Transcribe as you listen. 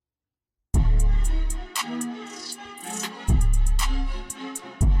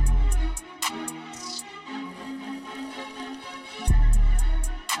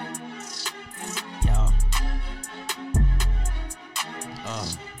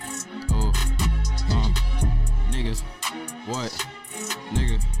What?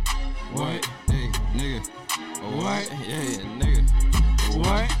 Nigga. What? Hey, nigga. What? Yeah, nigga.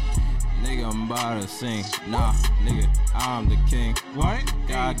 What? Nigga, I'm about to sing. Nah, nigga, I'm the king. What?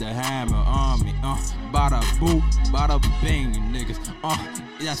 Got the hammer on me. Bada boop, bada bang, niggas.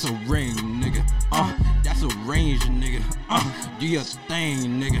 That's a ring, nigga. That's a range, nigga. Do your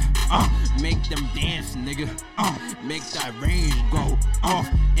thing, nigga. Make them dance, nigga. Make that range go off.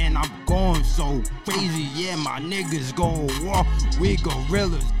 And I'm going so crazy, yeah, my niggas gon' walk. We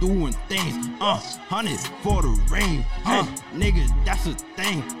gorillas doing things. 100 for the range. Nigga, that's a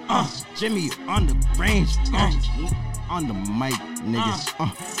thing. Jimmy on the range. On the mic, nigga.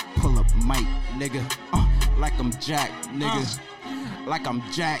 Pull up mic, nigga. Like I'm Jack, nigga. Like I'm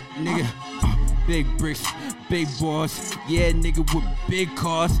Jack, nigga. Big bricks, big boss. Yeah, nigga with big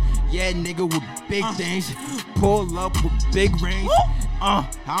cars. Yeah, nigga with big things. Pull up with big rings. How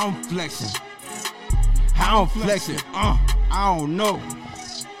I'm flexing. How I'm flexing. I don't know.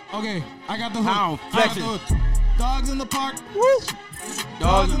 Okay, I got the hook. How I'm flexing. Dogs in the park. Woo.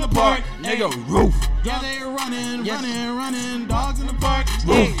 Dogs in the park, nigga, roof. Yeah, they running, running. Dogs in the park.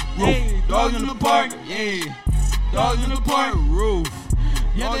 Roof. Dogs in the park. Yeah. Dogs in the park. Roof.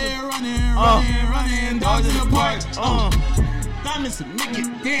 Yeah, they running. Dogs in the park. Diamonds make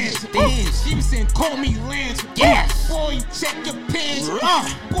it dance. She be saying, call me Lance. Yes. Boy, check your pants.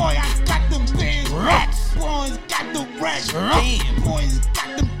 Boy, I got them bands. Racks. Boys got the racks. Damn. Boys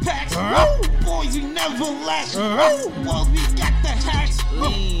got them packs. Boys, you never lack. Boys, we got the hacks.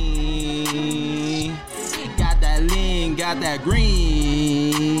 Lean. Got that lean, got that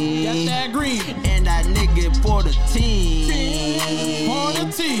green. Got that green. And that nigga for the team. For the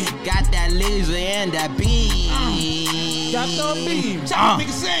team. Got that laser and that beam. Got the beam. Tell me,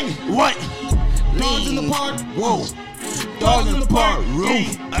 nigga, sing. What? Dogs in the park. Whoa. Dogs in the park.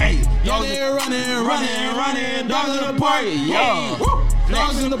 Roof. Hey. Yeah, they're running. Dogs in the park. Yeah.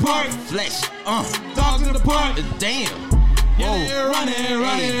 Dogs in the park. Flex. Dogs in the park. Damn. Yeah, they're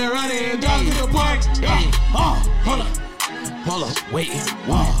running. Dogs in the park. Hey. Hold up. Wait.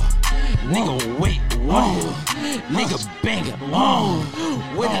 Whoa. Nigga, wait. Whoa. Nigga banging.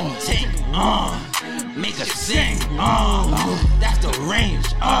 With a tank. Make a sing. That's the range.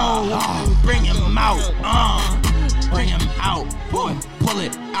 Bring him out. Bring him out. Pull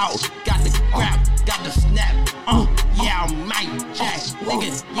it out. Got the grab. Got the snap. Yeah, I'm Mike Jack.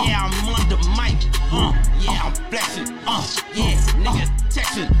 Nigga, yeah, I'm on the mic. Yeah, I'm flexing. Yeah, nigga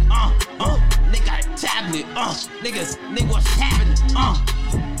texting. Nigga got a tablet. Nigga, what's happening?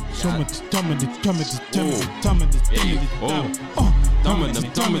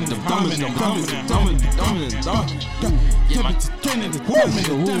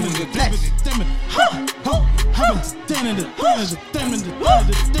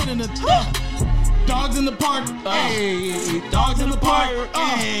 Dogs in the park, hey, dogs in the park,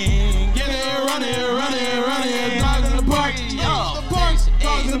 hey, yeah, they're running, dogs in the park,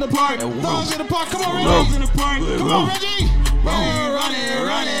 dogs in the park, dogs in the park, come on, Reggie, dogs in the park, come on, Reggie,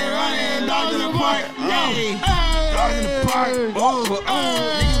 running, dogs in the park, hey, dogs in the park,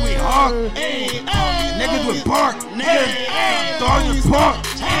 niggas with hawk, niggas with bark, nigga, dogs in the park,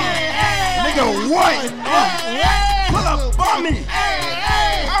 nigga, what, pull up on me,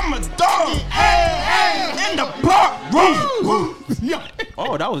 I'm a dog, in the park, roof.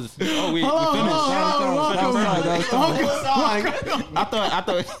 Oh, that was. Oh, we finished. I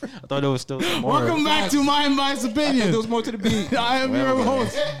thought there was still some more. Welcome back to My Advice Opinion. There was more to the beat. I am your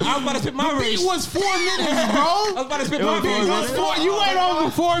host. I was about to spit my verse. It was 4 minutes, bro. I was about to spit my verse. You went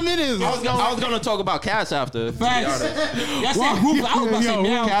over 4 minutes. I was gonna talk about cats after. Facts. Y'all said roof. I was about to say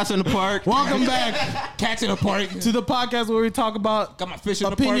now. Cats in the park. Welcome back, Cats in the park. to the podcast where we talk about Got my fish in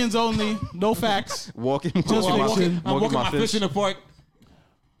the opinions only, no facts. Walking fiction. I'm walking my fish in the park.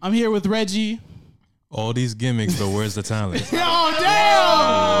 I'm here with Reggie. All these gimmicks, but where's the talent? Oh,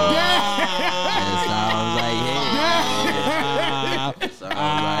 damn!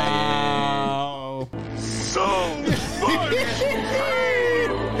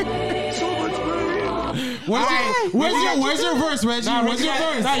 Where's your verse, Reggie? Where's your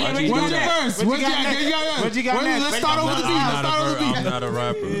verse? Let's start over the beat. I'm not a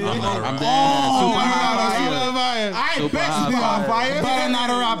rapper. I bet you on fire, but I'm not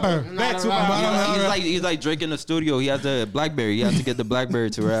a rapper. He's like Drake in the studio. He has the BlackBerry. He has to get the BlackBerry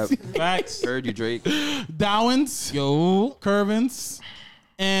to rap. Facts. Heard you, Drake. Dowens, Yo. Curvins,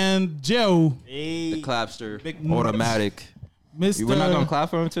 and Joe. The Clapster. Automatic. Mr. We're not gonna clap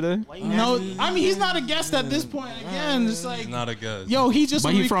for him today. No, I mean he's not a guest at this point. Again, it's like Not a guess. yo, he just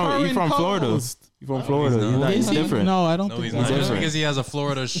But a he from recurring Florida. co-host. You from Florida? he's He's not. not. Is He's he? different. No, I don't No, think he's so. not. Just different. because he has a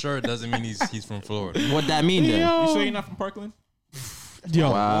Florida shirt doesn't mean he's from Florida. What that mean then? Yo, You sure you're not from Parkland?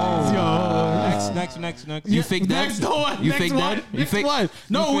 yo, Wow. Next. You fake that? Next one. You next fake one, that? You Next fake? one.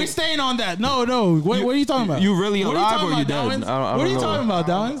 No, we're staying on that. No. What are you talking about? You really What are alive talking or you about, dead? Downs? I What are don't you know. talking about,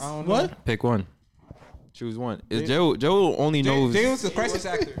 Downs? What? Pick one. Choose one. Is Joe only knows Jay was a crisis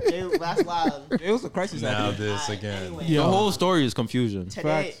actor. That's wild. Jay was a crisis Now actor. this again. Anyway, Yeah. the whole story is confusion.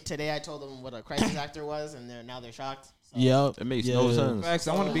 today I told them what a crisis actor was, and now they're shocked. So. Yep. It makes no sense. Facts.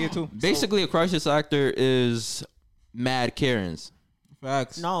 I want to be it too. Basically, a crisis actor is mad Karens.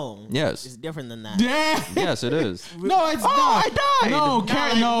 Facts. No. Yes. It's different than that. Yeah. Yes, it is. No, it's not. I died. No,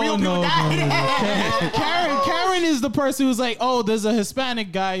 Karen. real No. people died. Karen is the person who's like, oh, there's a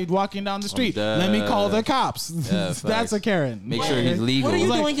Hispanic guy walking down the street. dead. Let me call the cops. facts. That's a Karen. Make sure he's legal. What are you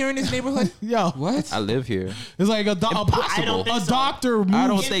Like- doing here in this neighborhood? Yo, What? I live here. it's like a I don't think so. doctor moves. I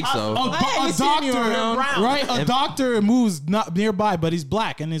don't think so. A haven't seen you doctor, around. right? A doctor moves not nearby, but he's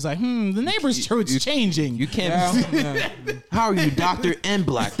black, and he's like, the neighbor's church changing. You can't. Yeah. How are you, doctor and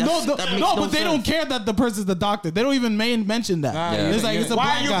black? That no, makes but they sense. don't care that the person's the doctor. They don't even mention that. Nah, Yeah. It's like it's a Why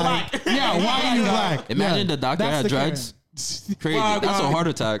black are you guy. black? Yeah, why are you black? Imagine Yeah, the doctor that's had the dreads. Crazy. Wow, That's a wow. heart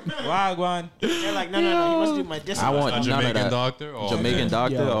attack. Wagwan. They're like, no, you must do my discipline. I want A none of Jamaican that. doctor? Oh, Jamaican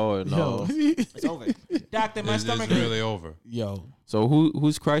doctor? Yo. Oh no. It's over. Doctor, my It's stomach. really over. Yo, So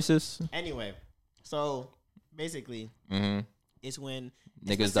who's crisis? Anyway, so basically, Mm-hmm. it's when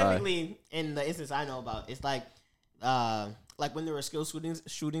Niggas die. specifically in the instance I know about, it's like when there were school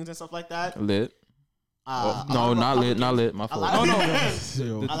shootings and stuff like that. Lit. A No, lot of not lit. Not Republicans- lit. My A fault. lot of,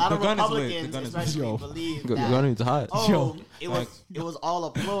 yo. a lot of The gun is lit. The Republicans gun is especially Yo. believe Gun that is hot. oh, it was all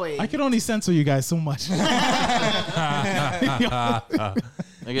a ploy. I can only censor you guys so much.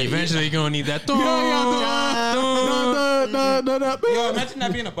 Eventually, you're gonna need that. Yo, imagine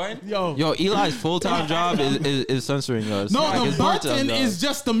that being a button. Yo, Yo, Eli's full-time job is censoring us. no, Like, the his part-time button job. is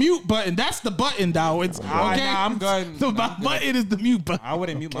just the mute button. That's the button, though. It's okay. Nah, I'm good. The button is the mute button. I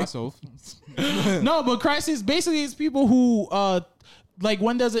wouldn't mute myself. No, but crisis basically is people who like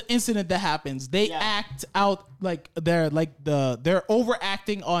when there's an incident that happens, they Yeah. act out like they're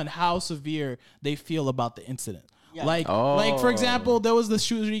overacting on how severe they feel about the incident. Yeah. Like for example, there was the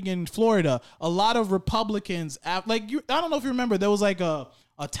shooting in Florida. A lot of Republicans I don't know if you remember, there was like a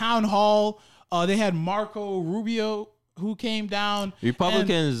town hall. They had Marco Rubio who came down.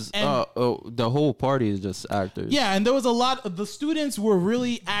 Republicans. and- The whole party is just actors. yeah, and there was a lot of the students were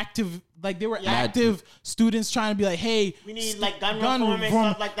really active. Like they were Yeah. active students trying to be like, hey, We need, like, gun reform and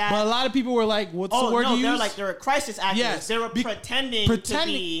stuff like that. But a lot of people were like, what's Oh the word no, you use? they're crisis actors. Yes. They were pretending to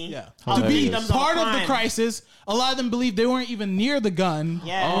be yeah. other to be victims of part of the crime. crisis. A lot of them believed they weren't even near the gun.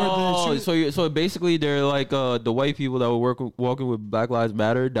 Yeah. Or the Oh, shoot- so basically they're like the white people that were walking with Black Lives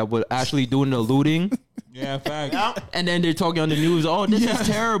Matter that were actually doing the looting, Yeah, facts. Yeah. and then they're talking on the news. Oh, this Yes. is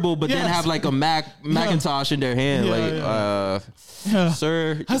terrible, but then Yes. have like a Macintosh in their hand, Yeah, like,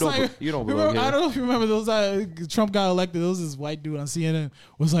 sir, you That's don't, like, you don't remember, belong I here. don't know if you remember those. Trump got elected. There was this white dude on CNN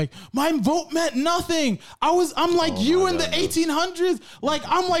was like, "My vote meant nothing. I'm like you in the 1800s. Like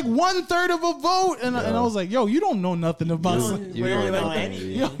I'm like 1/3 of a vote." And I was like, "Yo, you don't know nothing about You don't don't know know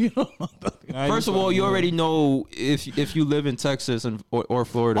anything. Yo, you don't know nothing." First of all, you already know if you live in Texas or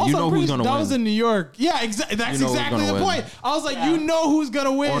Florida, you Also, know I'm who's pretty gonna sure that win. was in New York. Yeah, exactly. That's You know who's exactly gonna the win. point. I was like, Yeah. you know who's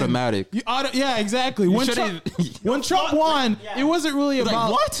gonna win. Automatic. Yeah, exactly. When should've- Trump won, Yeah. it wasn't really like,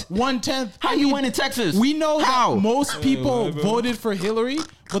 about what? 1/10. How you win in Texas? We know How? that most people voted for Hillary,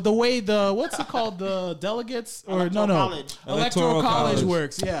 but the way what's it called, the delegates or Electoral college. electoral college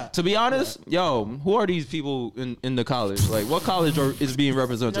works. Yeah. To be honest, yo, who are these people in the college? Like, what college is being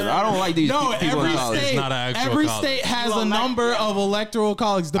represented? I don't like these No, people in every college. state, not an actual every college. state has You a elect- number of electoral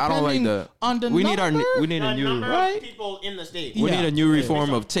colleges I don't like depending that. on the we number. need a The new number right? of people in the state. we Yeah. need a new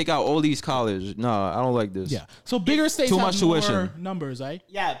reform of take out all these colleges. No, I don't like this. Yeah. So bigger states Too have much more tuition. numbers, right?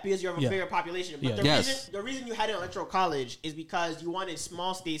 Yeah, because you have a Yeah. bigger population. But Yeah. Yes. the reason you had an electoral college is because you wanted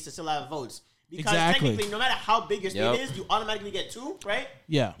small states to still have votes. Because Exactly. technically, no matter how big your state Yep. is, you automatically get 2, right?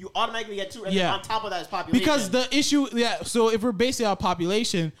 Yeah. You automatically get 2, and Yeah. then on top of that is population. Because the issue, so if we're basing our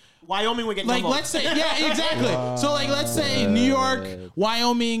population, Wyoming would get like no votes. let's say, yeah, exactly. So like let's say New York,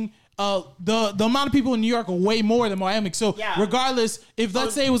 Wyoming, the amount of people in New York are way more than Wyoming. So Yeah. regardless, if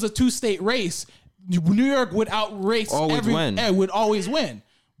let's say it was a 2-state race, New York would outrace Always win. would always win.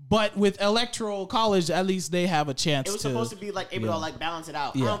 But with electoral college, at least they have a chance. It was supposed to be like able to like balance it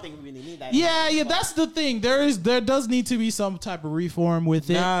out. I don't think we really need that. Yeah, that's the thing. There does need to be some type of reform with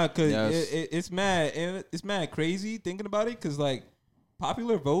it. Nah, cause Yes. it's mad. It's mad crazy thinking about it. Cause like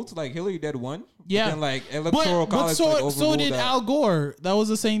popular votes, like Hillary did won. Yeah. But then like electoral But college. so like, so overruled did that. Al Gore. That was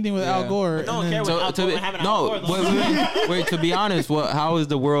the same thing with Al Yeah. Gore. But don't And care then- what Al Gore having Al Gore, though. wait, to be honest, how is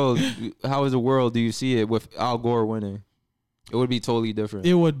the world? How is the world? Do you see it with Al Gore winning? It would be totally different.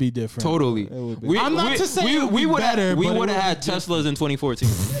 It would be different. Totally. I'm not to say it would be better, We but it would have would had be Teslas in 2014.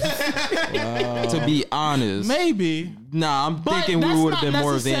 To be honest, Maybe. nah, I'm But thinking we that's would have not been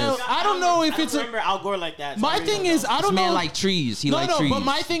more necessarily- advanced. I don't know if I it's don't a. remember Al Gore like that. So My I really thing don't is, know. I don't This man know. like trees. He No, like no, trees. but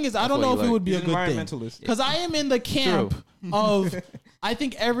my thing is, I don't what know he if it like. would be He's a an good thing. environmentalist. Because I am in the camp of, I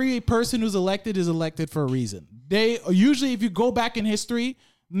think every person who's elected is elected for a reason. They usually, if you go back in history,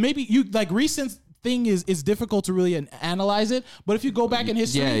 maybe you like recent thing is difficult to really analyze it. But if you go back in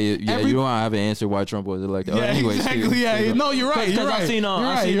history, yeah, you don't have an answer why Trump was elected. Yeah, Anyways, exactly. Yeah, no, you're right. You're Because right. I seen You're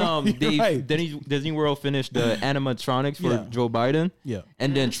I right. seen You're right. Disney World finished the animatronics for Yeah. Joe Biden. Yeah.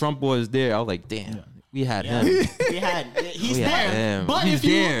 And then Trump was there. I was like, damn, we had him. He's We there. had him. But He's if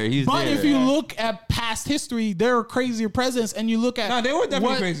you there. He's but there. if you look at past history, there are crazier presidents, and you look at Nah, they were definitely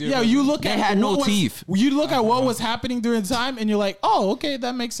what, crazier Yeah, presidents. you look They at had no what was- teeth. You look at what was happening during the time, and you're like, oh, okay,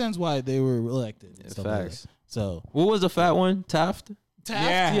 that makes sense why they were elected. and stuff like facts. that. So What was the fat one? Taft.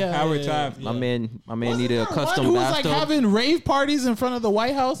 Taft, Yeah, Howard Taft. My man Wasn't needed a there one custom who was like bathtub. having rave parties in front of the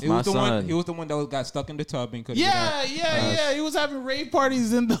White House. He My was the one. son. He was the one that got stuck in the tub and couldn't. Yeah, yeah. He was having rave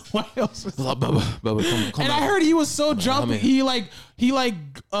parties in the White House. Bubba, come And on. I heard he was so jumpy. here.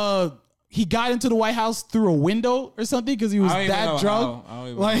 He got into the White House through a window or something because he was I don't even know that drunk. how. I don't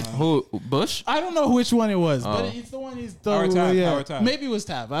even Like know Who? Bush? I don't know which one it was, but Oh. it's the one he's Howard Taft, Howard Taft. Maybe it was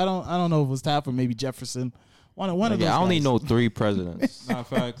Taft. I don't know if it was Taft or maybe Jefferson. One of those. Yeah, I only guys. know 3 presidents. Nah,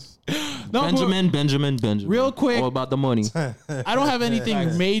 facts. No, but Benjamin. Real quick. All about the money. I don't have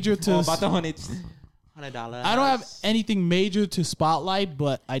anything major to. All about the hundreds. I don't have anything major to spotlight,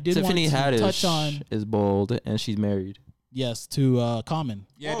 but I did Tiffany want to touch Haddish on is bald and she's married. to Common.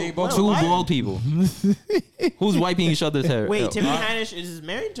 Yeah, they Whoa, both. Two what? bald people. Who's wiping each other's hair? Wait, Yo, Tiffany Haddish is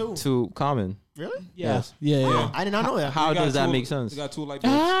married too. to Common. Really? Yes. Yeah. I did not know that. How They got does that two- make sense? They got 2 light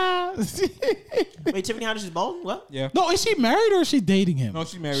bulbs. Ah. Wait, Tiffany Haddish is bald? What? Yeah. No, is she married or is she dating him? No,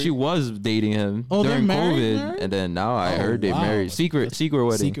 she married. She was dating him Oh, they're during married, COVID, married? and then now I Oh, heard they're wow. married. Secret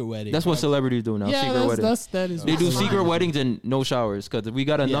wedding. Secret wedding. That's what celebrities do now. Yeah, secret wedding. that is. They do That's secret fine. weddings and no showers because we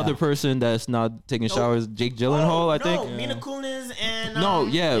got another Yeah. person that's not taking showers. Jake Gyllenhaal, I think. No, Mila Kunis and No,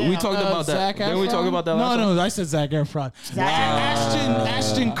 we talked about that. Zach Didn't we talk Efron? about that last No, I said Zach Efron. Zach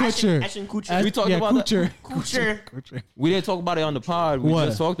Ashton Kutcher. Ashton Kutcher. We talked about that. Kutcher. Kutcher. We didn't talk about it on the pod. We What?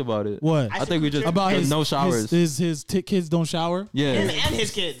 just talked about it. What? I think we just About his no showers. His kids don't shower. Yeah. And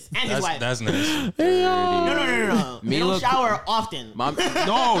his kids and his wife. That's nice. No. They Mila don't shower often. No,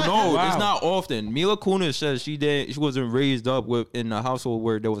 it's not often. Mila Kunis says she wasn't raised up in a household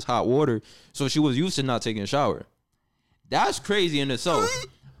where there was hot water, so she was used to not taking a shower. That's crazy in itself.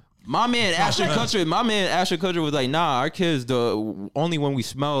 My man Ashton Kutcher was like, nah, our kids, only when we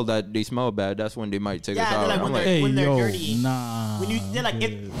smell that they smell bad, that's when they might take a Yeah, shower. they're like, I'm when like, they're- Hey, yo, dirty. nah. When they're like,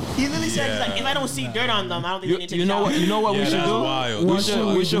 he literally said, he's like, if I don't see dirt on them, I don't think they need to take you a know shower. what? You know what we Yeah, should that's do?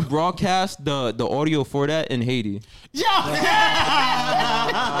 wild. We should broadcast the audio for that in Haiti.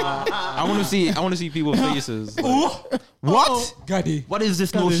 I want to see people's faces. Like, what? Gaddy. What is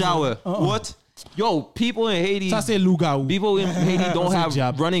this no Gaddy. shower? What? Yo, people in Haiti. Ça c'est Lugao. People in Haiti don't That's a have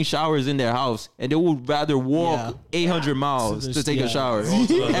job. running showers in their house, and they would rather walk 800 miles to take a shower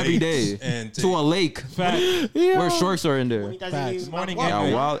every day and to a lake where sharks are in there. Facts. Morning Yeah,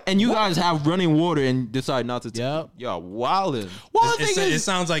 game. wild. And you guys have running water and decide not to. Yep. Yeah, wildin'. Well, the It, thing it is,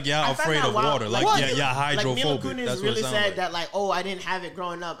 sounds like y'all I find afraid that of wild. water. Like, What? yeah, y'all Like Mila hydrophobic. Kunis That's what really it sounds said like. that, like, oh, I didn't have it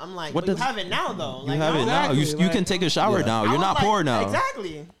growing up. I'm like, What but you does- have it now, though. You Like, have it now. You can take a shower now. You're not poor now.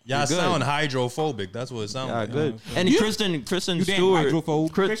 Exactly. Y'all good. sound hydrophobic. That's what it sounds Yeah, like. good. And Kristen You damn Stewart.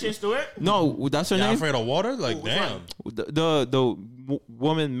 hydrophobe. Christian Stewart? No, that's her Y'all name. afraid of water? Like, Which damn. one? The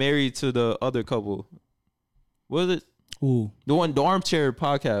woman married to the other couple. What is it? Ooh. The armchair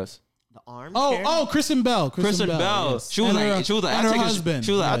podcast. The arm. Oh, Kristen Bell. Kristen Bell. yes. She was And like, her I take husband.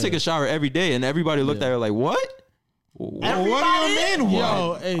 I take a shower every day, and everybody looked at her like, what? Everybody?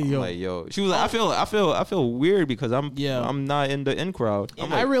 Yo, hey, yo. Like, yo, she was like, I feel weird because I'm not in the in crowd.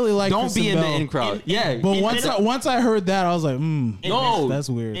 I'm I like, really like don't Kristen be in Bell. the in crowd. Yeah, But In once I heard that, I was like, no, that's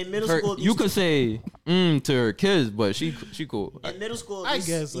weird. In middle her- school, you could say to her kids, but she cool. In middle school, I these,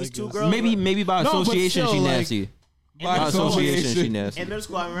 guess, these I two guess. girls. Maybe by No, but association still, she like, nasty. By association, she nasty. In middle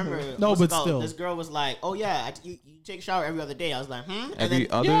school, I remember. No, what's it but called? still. This girl was like, "Oh yeah, you take a shower every other day." I was like, "Hmm." And Every then,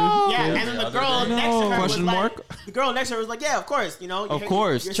 other. yeah, and then the girl next to her Question was mark? like, the girl next to her was like, "Yeah, of course, you know." Of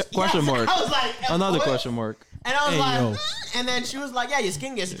course. Question mark. I was like, Another what? question mark. And I was Hey, like, yo. and then she was like, "Yeah, your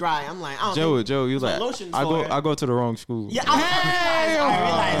skin gets dry." I'm like, "I don't think Joe, you there's like? no lotions I for it. go to the wrong school. Yeah, I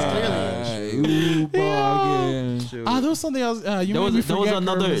realized clearly. Ooh, bargain. There was something else. You There made me was forget,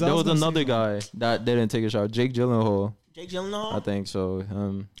 another Curtis. I was gonna another say guy that didn't take a shower. Jake Gyllenhaal, Jake Gyllenhaal. I think so.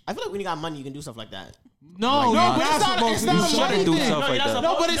 I feel like when you got money, you can do stuff like that. No, No, you're but it's not a You money shouldn't do thing. stuff like you're not that.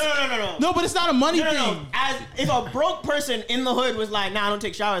 No, but it's no. no, but it's not a money No. thing. As if a broke person in the hood was like, "Nah, I don't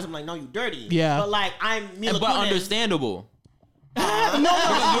take showers," I'm like, "No, you dirty." Yeah. But like, I'm Mila But Kunis. understandable.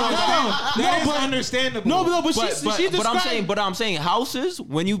 That is understandable. No, but she But described. I'm saying houses.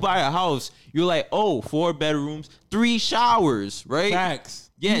 When you buy a house, you're like, oh, 4 bedrooms, 3 showers, right? Facts.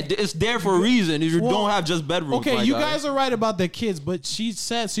 Yeah, it's there for a reason. You Well, don't have just bedrooms. Okay, my you guy. guys are right about the kids, but she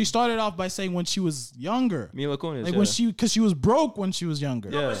started off by saying when she was younger, Mila Kunis, like yeah. when because she was broke when she was younger.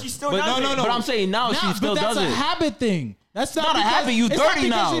 Yeah. But she still But does it. But I'm saying now she still but that's does a it. habit thing. That's not not a because- habit, you it's not dirty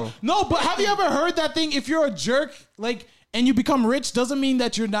because now. no, but have you ever heard that thing? If you're a jerk, like, and you become rich, doesn't mean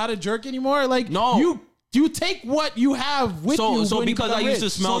that you're not a jerk anymore. Like, No. you take what you have with you. So when you because I become used to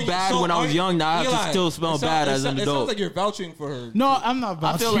rich. smell bad when I was young, now I have to still smell bad as an It adult. sounds like you're vouching for her. No, I'm not.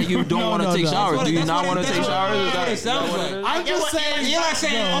 I feel vouching. like you don't want to take showers. what Do it- you that's not what want it- to take that's what- showers? that's what it sounds like. I'm get just what- saying. You're not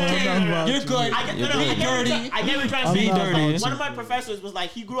saying, No, okay, I'm not you're vouching. good. I get You're what you're dirty. trying to Be say. dirty. One of my professors was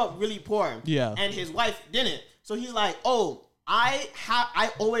like, he grew up really poor. Yeah. And his wife didn't. So he's like, "Oh, I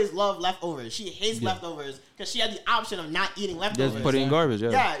always love leftovers. She hates leftovers because she had the option of not eating leftovers. Just put it in garbage.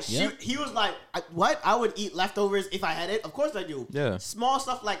 Yeah. Yeah, he was like, "What? I would eat leftovers if I had it. Of course I do." Yeah. Small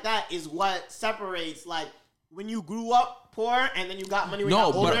stuff like that is what separates, like, when you grew up poor and then you got money when you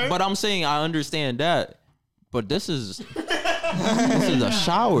No, got older. but I'm saying I understand that. But this is a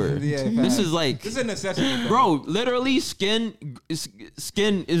shower. Yeah, This facts. is like, This is a necessity, bro, literally skin is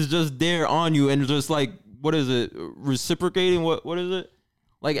just there on you and just like, what is it? Reciprocating? What is it?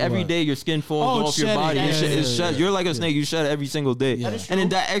 Like every What? day your skin falls Oh, off your shedding. body. Yeah, It's yeah, shed. You're like a snake. You shed every single day. That is And then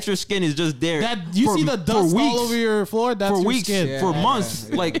true. that extra skin is just there. That you for- see the for dust weeks. all over your floor. That's For your weeks, skin. for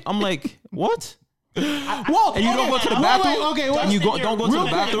months. Like I'm like, what? Well, And you don't go to the bathroom. Okay, And you well, don't go to real the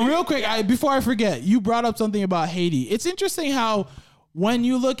quick, bathroom. real quick. Before I forget, you brought up something about Haiti. It's interesting how when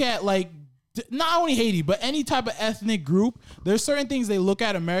you look at like not only Haiti but any type of ethnic group, there's certain things they look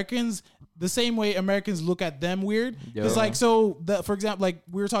at Americans the same way Americans look at them weird. It's Yeah. like, so for example, like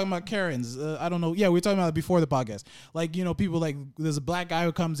we were talking about Karens. I don't know. Yeah, we were talking about it before the podcast. Like, you know, people like there's a black guy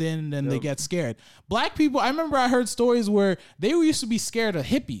who comes in and then they get scared. Black people, I remember I heard stories where they used to be scared of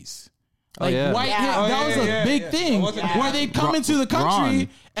hippies. Like yeah. white, Yeah. Oh, that yeah, was a yeah, big yeah. thing It wasn't- where they'd come into the country Ron.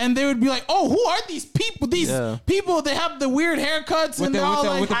 and they would be like, "Oh, who are these people? These Yeah. people, they have the weird haircuts and the- they're all with the-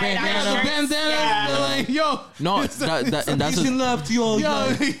 like, with the bandana. the bandana. Yeah. They're like, yo, No, and that's Peace and love to you all.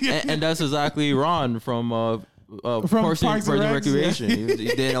 yo, and that's exactly Ron from Parks and Parks and Recs, Recreation.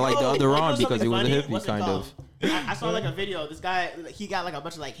 He didn't like the Oh, other you know Ron because he something was a funny? hippie What's it kind called? of. I saw like a video. This guy, he got like a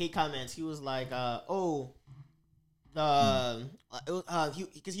bunch of like hate comments. He was like,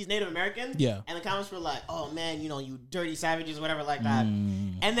 because he's Native American. Yeah. And the comments were like, "Oh man, you know, you dirty savages," whatever like that.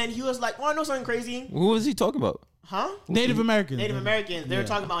 And then he was like, "Want to know something crazy? Who was he talking about? Huh? Native Americans. Native Americans. They were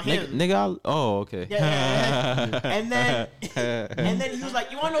talking about him." Nigga, oh, okay. Yeah. and then he was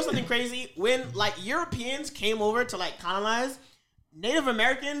like, "You want to know something crazy? When like Europeans came over to like colonize, Native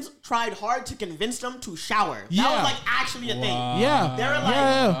Americans tried hard to convince them to shower. That Yeah. was like actually a thing. Yeah, They were like,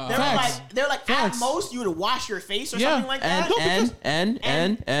 yeah, they were facts. like, they're like, Facts. at most you would wash your face or Yeah. something like that.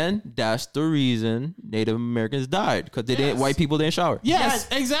 And that's the reason Native Americans died because they didn't. Yes. White people didn't shower. Yes,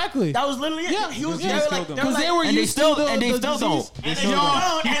 exactly. That was literally it. Yeah. He was. Yeah. They were like, Because they were And they used still to the, and they the still disease. don't. And they still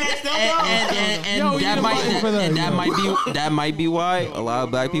don't. And they still don't. And Yo, you that know might what? For that, yo. that might be why a lot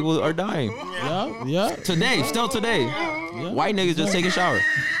of black people are dying Yeah, yeah. today. Still today, white niggas just take a shower.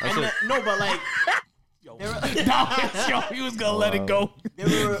 That's And it. no, but like, they were, Yo, he was gonna let it go. they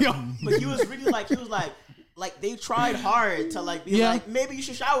were, but he was really like, they tried hard to like be Yeah. like, maybe you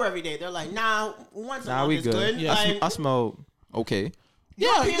should shower every day. They're like, nah, once a Nah, month we is good. good. Yeah. Like, I smell okay. Yeah,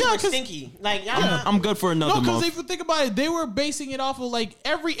 Europeans yeah, were because stinky. Like, y'all, I'm good for another no, because month. if you think about it, they were basing it off of like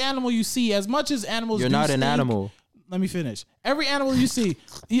every animal you see. As much as animals, You're do not an stink- animal. Let me finish. Every animal you see,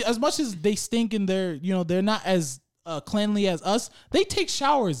 as much as they stink and they're, you know, they're not as cleanly as us. They take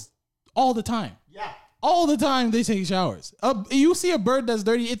showers all the time. yeah. all the time they take showers. You see a bird that's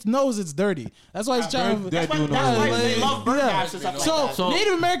dirty, it knows it's dirty. That's why it's trying to. That's why they love bird baths and stuff like that. So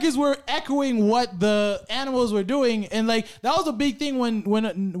Native Americans were echoing what the animals were doing, and like that was a big thing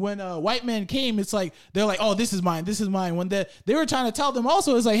when a white man came. It's like they're like, oh, this is mine, this is mine. When they were trying to tell them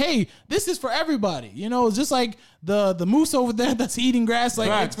also, it's like, hey, this is for everybody. You know, it's just like the moose over there that's eating grass, like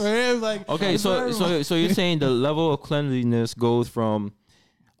it's for him. Like Okay, so you're saying the level of cleanliness goes from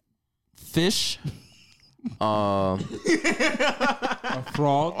fish, A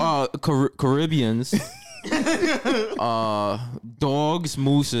frog. Caribbeans, dogs,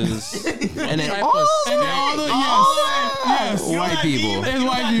 mooses, and then yes, white people. It's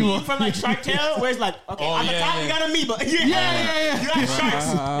white people. From like Shark Tale, where it's like, okay, on the top you got amoeba. Yeah. You got sharks,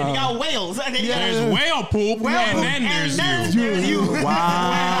 then you got whales, and then you got There's whale poop, and then there's you.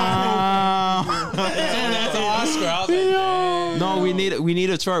 Wow. That's an Oscar. I was like, No, we need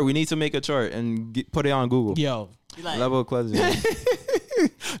a chart. We need to make a chart and put it on Google. Yo. Level of cleanliness.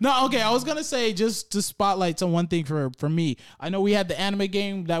 No, okay. I was gonna say just to spotlight some one thing for me. I know we had the anime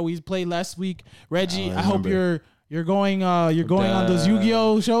game that we played last week. Reggie, I hope you're going on those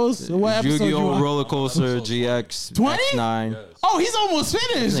Yu-Gi-Oh shows. What episode you Yu-Gi-Oh! on? Roller Coaster GX 20? X9. Oh, he's almost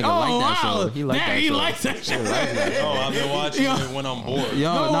finished. Nigga Oh like that wow, show. He like that he show. likes that show. oh, I've been watching it when I'm bored.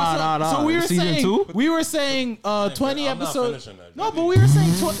 Yo, No, nah. So we were Season saying 2? we were saying 20 I'm not episodes. finishing that. No, but we were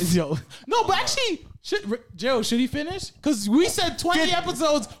saying 20. Yo, no, but actually, Joe, should he finish? Because we said 20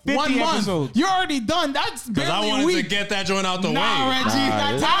 episodes, 1 month. episodes. You're already done. That's Because barely I a wanted week. to get that joint out the Nah, way. Reggie,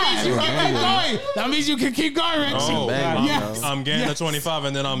 that means you can keep going. That means you can keep going, Reggie. Oh, Bang, yes. I'm getting to 25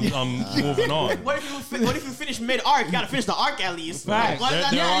 and then I'm moving on. What if you finish mid arc? You gotta finish the arc at least. Facts. What is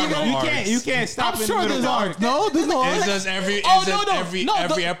that? There are no arcs. You can't stop. I'm in sure the there's middle. arcs. No, there's no It's arcs. just every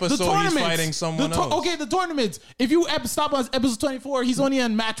the episode he's tournaments. fighting someone else. Okay, the tournaments. If you stop on episode 24, he's only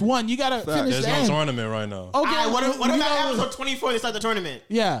on match 1. You gotta finish There's the no end. tournament right now. Okay, Alright, what if you at gotta- episode 24 they start the tournament?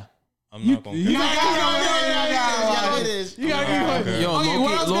 Yeah. I'm not going to You get gotta It is. You gotta keep going. Yo, Okay,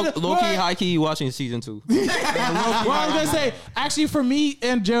 what I was gonna- low-key, what- high-key watching season 2. What I was gonna say, actually, for me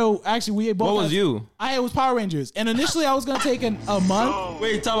and Joe, actually, we both. What was had- you? It was Power Rangers, and initially I was gonna take a month.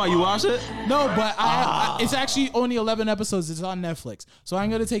 Wait, you talking about you watched it? No, but it's actually only 11 episodes. It's on Netflix, so I'm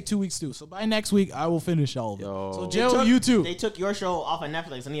gonna take 2 weeks too. So by next week, I will finish all of it. Yo. So Joe, you too. They took your show off of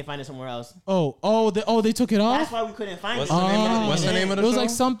Netflix. I need to find it somewhere else. They took it off. That's why we couldn't find What's it. the name of it? What's the name of the It was show? like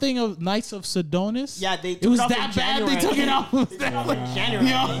something of Knights of Sidonis. Yeah, they took It was off that in bad. They January. took it off. They took it off in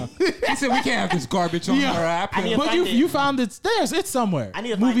January. He said we can't have this garbage on Yeah. our app. I need to But find it. you found it's theirs. It's somewhere. I need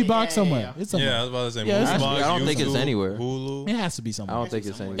to movie find it. box Yeah, yeah, somewhere. yeah. It's somewhere. Yeah, I was about to say. Yeah, it's- Movie Box, I don't think it's YouTube, anywhere. Hulu. It has to be I somewhere. don't think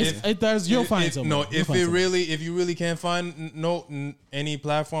it's anywhere. It does. You'll find If- somewhere. No, You'll if find somewhere. if you really can't find any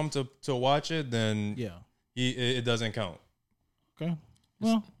platform to watch it, then Yeah. it doesn't count. Okay.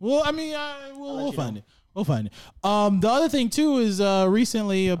 Well, I mean, we'll find it. We'll find it. The other thing too is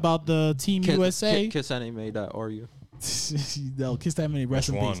recently about the Team USA. Kissanime.ru. No, Kiss that many. Rest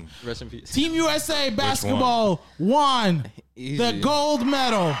in Which peace. one? Rest in peace. Team USA basketball won the Easy. gold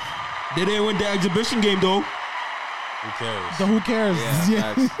medal. They didn't win the exhibition game though. Who cares? So who cares?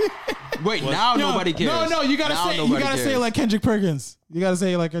 Yeah, facts. Wait, now Yo, nobody cares. No, you gotta Now say nobody say it cares. like Kendrick Perkins. You gotta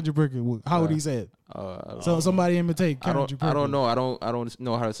say it like Kendrick Perkins. How would he say it? So somebody imitate I Kendrick Perkins. don't know. I don't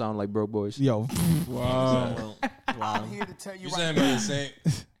know how to sound like broke boys. Yo, I'm here to tell you You right saying now, about the same?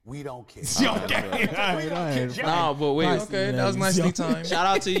 we don't care. Nah, but wait. Okay, that was nicely timed. Shout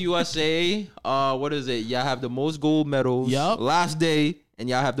out to USA. What is it? Y'all have the most gold medals. Yup. Last day, and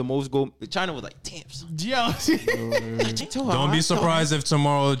y'all have the most gold. China was like, damn. yo. Don't be surprised if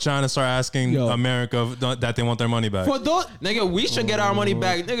tomorrow China start asking Yo. America that they want their money back. For those, Nigga, we should get our money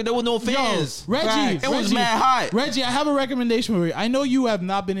back. Nigga, there was no fans. Reggie, It was mad hot. Reggie, I have a recommendation for you. I know you have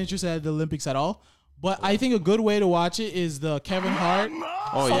not been interested at the Olympics at all, but I think a good way to watch it is the Kevin Hart.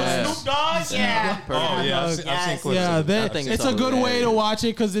 Oh yeah. Snoop Dogg, yeah. Oh yeah, I've seen Yes. clips. Yeah, of it. think it's it's a good way hilarious. to watch it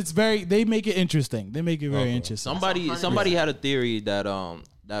because it's they make it interesting. They make it very interesting. Somebody had a theory that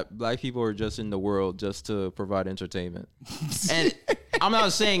that black people are just in the world just to provide entertainment. And I'm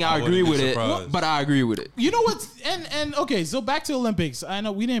not saying I agree wouldn't with be it, surprised. but I agree with it. You know what's and okay, so back to Olympics. I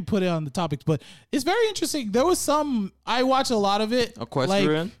know we didn't put it on the topics, but it's very interesting. There was some I watched a lot of it.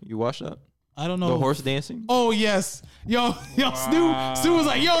 Equestrian, Like, you watch that? I don't know. The horse dancing? Oh yes, yo, Stu was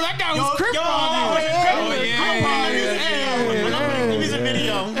like, yo, that guy was crip Music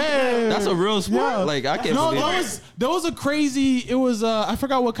video. That's a real sport. Yeah. Like I can't No, believe it. there was a crazy. It was I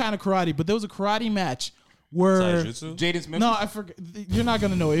forgot what kind of karate, but there was a karate match where Taijutsu? Jaden Smith. no, I forgot. You're not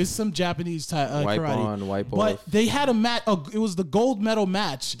gonna know. It was some Japanese Wipe karate. on, wipe but off. they had a match. It was the gold medal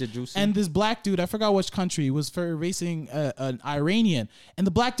match. Jujutsu? And this black dude, I forgot which country, was for racing an Iranian, and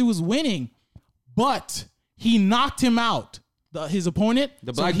the black dude was winning. but he knocked him out. His opponent,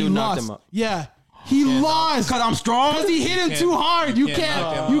 The black he dude knocked lost. him out. Yeah, he lost Cause I'm strong. because he hit him too hard. You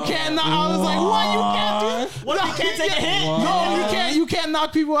can't knock. I was like, what? You can't do. What if you can't take a hit? No, you can't. You can't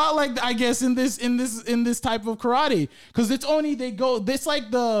knock people out like that, I guess in this type of karate because it's only they go. It's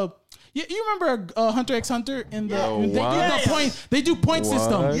like the. You remember Hunter x Hunter in the they do the point they do point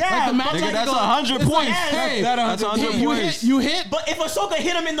system. Yeah, like the match Nigga, like that's go- 100 it's like, points. hey, That's 100 you points. hit. But if Ahsoka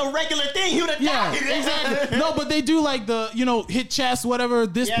hit him in the regular thing, he would have Yeah, died. exactly. No, but they do like the hit chest, whatever.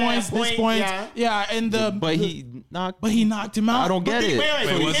 This Yeah, points, this point, points. yeah. And But he knocked. he knocked him out. I don't get Did he, it. wait, Wait,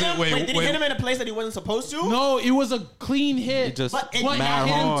 did he was hit it- him? wait, Did he wait. hit him in a place that he wasn't supposed to? No, it was a clean hit. It just But it- but mad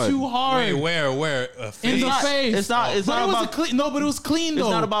hit him hard. too hard Wait, where? in the face. It's not. It's but not it was about. a clean. No, but it was clean though.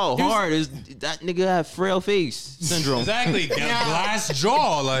 It's not about It was- hard. It's that nigga had frail face syndrome. Exactly. Glass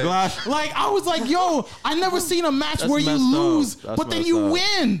jaw. Like Like I was like, yo, I never seen a match That's where you messed up. lose, That's but then messed you up.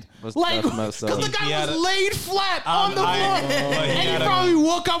 win. That's Like, messed because up. the guy He had was a- laid flat on the floor, but he and had he a- probably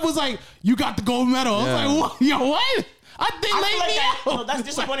woke up was like, "You got the gold medal." I was Yeah. like, what? Yo, what? They I feel laid like me that, out. no, that's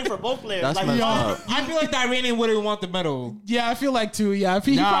disappointing for both players. That's Like, messed yo, up. I feel like the Iranian wouldn't want the medal. Yeah, I feel like too. Yeah,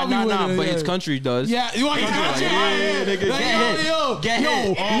 he probably Nah. would've, But yeah. his country does. Yeah, you want to Like, get yeah, nigga, get hit. Get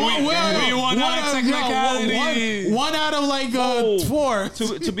hit. one out of technicality. One out of like four.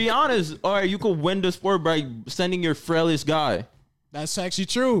 To be honest, all right, you could win the sport by sending your frailest guy. That's actually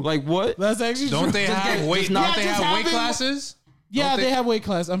true. Like what? That's actually true. don't they have weight? just not- Don't they just have weight having- classes? Yeah, don't they they- have weight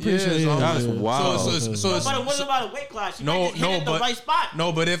class. I'm pretty sure. so- Yeah, That's yeah. wild. So it's- but it wasn't about a weight class. You No, might just hit no, at the but right spot.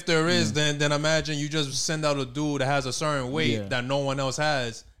 no, but if there is, then imagine you just send out a dude that has a certain weight Yeah. that no one else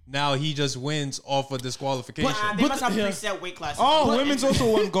has. Now he just wins off of disqualification. They But must have yeah. preset weight classes. Oh, But- women's also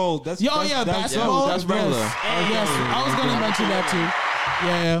won gold. That's Basketball. that's regular. Yes, I was gonna mention that too.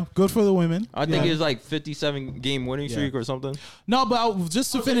 Yeah, good for the women. I think Yeah. it's like 57 game winning streak or something. No, but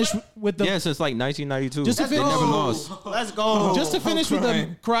just to finish with the Yeah, since like 1992. Just to They finish- never lost. Let's go. just to finish with the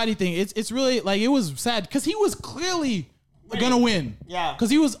karate thing, it's really like it was sad because he was clearly gonna win. Yeah. because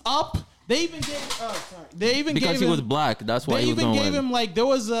he was up. They even gave. They even Because gave he him, was black. That's why They he was even going to gave win. him like there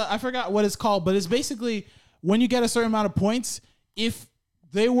was I forgot what it's called, but it's basically when you get a certain amount of points. If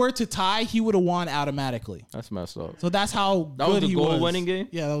they were to tie, he would have won automatically. That's messed up. So that's how That good was the he goal-winning game?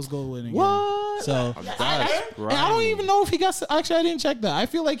 Yeah, that was goal winning. What? So. That's And I don't grimy. even know if he got. Actually, I didn't check that. I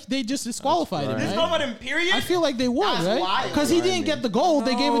feel like they just disqualified him. This Right? go about Imperial? I feel like they would, That's right? wild. Because he didn't get the gold,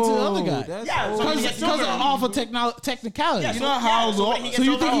 they gave it to the other guy. Yeah, so he Because gets silver. off of technicality. Yeah, You know how so long- when he gets So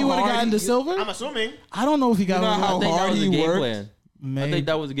you silver, think he would have hard gotten he- the silver? I'm assuming. I don't know if he got You know it. how I think that hard was he the game worked? plan. I think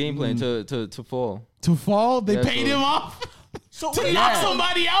that was the game plan to fall. to fall. They Yeah, paid so- him off So to wait, knock Yeah.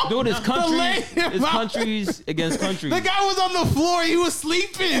 somebody out. Dude, it's To lay countries. him It's out. countries against countries. The guy was on the floor. He was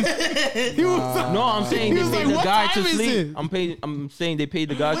sleeping. He was. No, I'm saying He they was paid like, the "What guy time to is sleep. it?" I'm saying they paid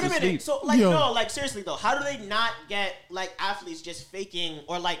the guy wait a to minute. sleep. So like Yo. no, like seriously though, how do they not get like athletes just faking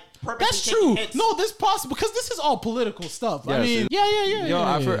or like purposely That's taking true. hits? No, this possible because this is all political stuff. I Yes, mean, it- yeah. Yo,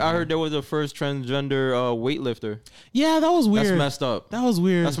 yeah. I heard there was a first transgender weightlifter. Yeah, that was weird. That's messed up. That was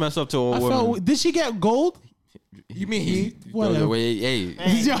weird. That's messed up to a I woman. felt. Did she get gold? You mean he? Whatever. Hey,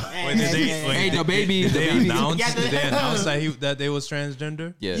 Wait, the baby. Did they announce? Yeah, Did they announce that they was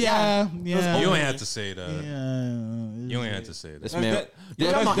transgender? yeah. Yeah. You ain't have to say that. Yeah. You ain't have to say This that. man.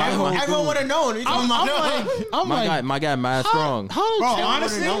 That's Come on, that whole everyone would have known. My guy, mad strong. How Bro,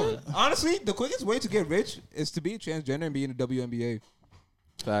 how- honestly, the quickest way to get rich is to be transgender and be in the WNBA.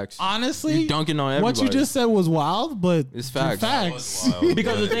 Facts. honestly, You dunking on everybody. what you just said was wild, but It's facts. Facts.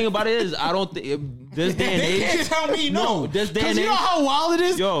 Because the thing about it is, I don't think this day and They can't age. tell me no. This day Because and you age. know how wild it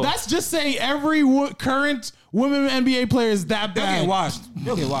is. Yo. That's just saying every current women NBA player is that They'll bad. get washed.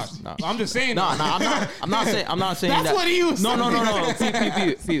 They'll get washed. I'm just saying. No, I'm not saying. I'm not saying That's that. what he was No,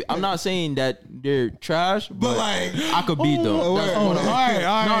 saying. Pete. I'm not saying that they're trash, but like- I could beat them. That's Oh, what all I'm right,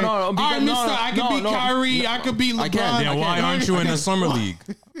 all right. No, all right, because- mister, I could beat Kyrie. I could beat LeBron. I can't. Then why aren't you in the summer league?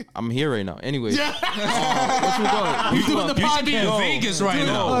 I'm here right now. Anyway, what you doing? He's doing the You should be in podcast. Vegas right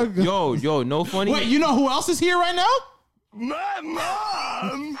now. Yo, no funny. Wait, you know who else is here right now?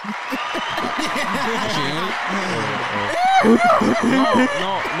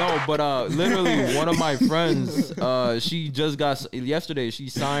 No, but literally one of my friends, she just got yesterday. She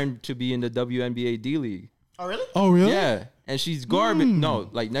signed to be in the WNBA D League. Oh really? Oh, really? Yeah, and she's garbage. No,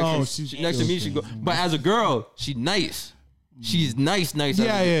 like next Oh, next to me, she go. But as a girl, she nice. She's nice.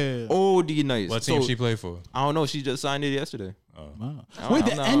 Yeah. OD nice. What team So, she play for? I don't know. She just signed it yesterday. Wow. don't Wait,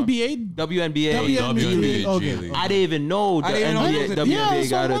 the know. NBA. WNBA. WNBA. G League. I didn't even know the I didn't know NBA, it was a- Yeah, WNBA that's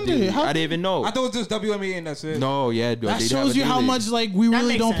got what I a wondered. D. How I did- didn't even know. I thought it was just WNBA and that's it. No, yeah, That they shows you have a how D-League. much like we That really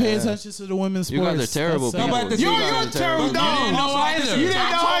makes don't pay sense. attention to the women's You sports. guys are terrible That's people. sad. No, but the You're thing you're is- terrible. But No, you didn't know no, either. You didn't know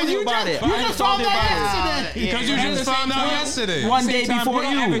how you about it. just you just found out yesterday. Because you At just the same found out time- yesterday. One Same day time, before they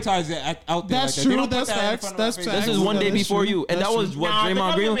don't you. advertise it out there. That's like that. They true. don't put That's that in facts. front of That's our facts. face. This is one That day is before true. you, and That's that was true. what Nah, the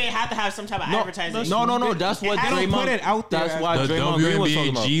Draymond Green. WNBA had to have some type of advertising. No. That's what They don't Draymond. put it out there That's as why The Draymond Green was talking WNBA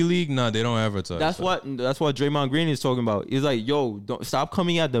about. G League, nah, they don't advertise. That's what Draymond Green is talking about. He's like, yo, don't stop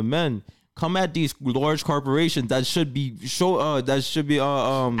coming at the men. Come at these large corporations that should be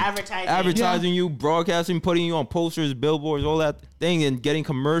advertising you, broadcasting, putting you on posters, billboards, all that thing, and getting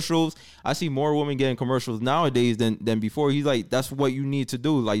commercials. I see more women getting commercials nowadays than before. He's like, that's what you need to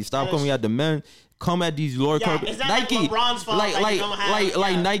do. Like, stop Yes. coming at the men. Come at these large Yeah, corporations. it's not like Nike, LeBron's fault, like, like you don't have-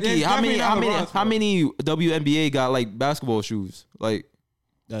 yeah. Nike. It's How many definitely not LeBron's how many WNBA got like basketball shoes? Like,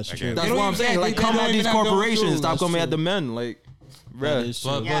 That's Okay. true. that's don't what I'm even- saying. they Like, don't come at even these have those corporations. shoes. Stop That's coming true. at the men. Like, That bruh. is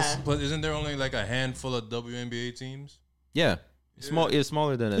true. But, Yeah. but isn't there only like a handful of WNBA teams? Yeah. Small. It's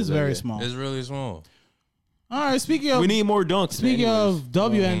smaller than It's that, very yeah. small. It's really small. All right. Speaking of We need more dunks. Speaking anyways. of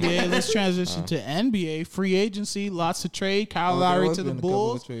WNBA, let's transition to NBA free agency. Lots of trade. Kyle Oh, there Lowry was to the been a couple of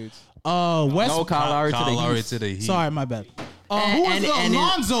Bulls. trades. West. no Kyle Lowry to the Kyle Lowry Heat. to the Heat. Sorry, my bad. Who was and- the and it-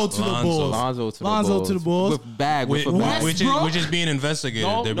 Lonzo to the Lonzo. Bulls? Lonzo to the Bulls. With bag. With a bag. Westbrook? Which is being investigated.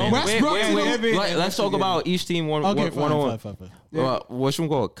 No, They're no, being Westbrook wait, to wait, the- wait. Let's talk about each team one Okay, one fine, on one. fine. What's one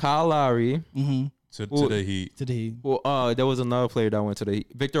called? Kyle Lowry. to the Heat. To the Heat. Well, there was another player that went to the Heat.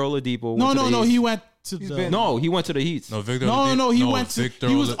 Victor Oladipo. No, went to the no. Heat. He went to the. been- No, he went to the Heat. No, Victor. No. He went to. Victor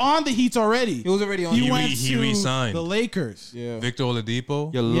He was Olad- on the Heat already. He was already on. He the- went he to re-signed. the Lakers. Yeah. Victor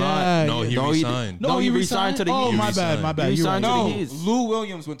Oladipo. You're Yeah, lying. No, he resigned. No, he resigned to the Oh, Heat. my He bad. resigned. My bad. He You're right. resigned to No, the Heat. Lou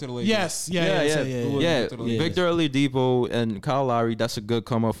Williams went to the Lakers. Yes. Yeah. Yeah. Victor Oladipo and Kyle Lowry. That's a good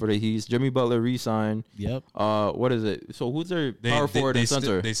come up for the Heat. Jimmy Butler re-signed. Yep. What is it? So who's their power forward and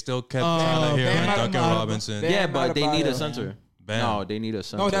center? They still kept Tyler Hero and Bam Duncan Adebayo. Robinson. Bam Yeah, but they need a Adebayo. center. Bam. No, they need a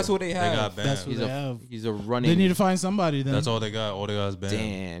center. No, that's what they They have. got Bam. That's what He's they a have. he's a running. They need to find somebody then. That's all they got. All they got is Bam.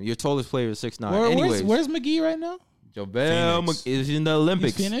 Damn, your tallest player is 6'9". Where's Anyways, McGee right now? JaVale Phoenix. is in the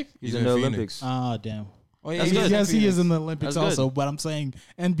Olympics. Phoenix? He's He's in the in Olympics. Phoenix. Ah, damn. Oh, yeah, That's he's good. in Yes, he is Phoenix. in the Olympics That's good. also, but I'm saying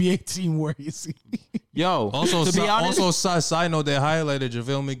NBA team where is he? Yo, Also, to be honest, side note, they highlighted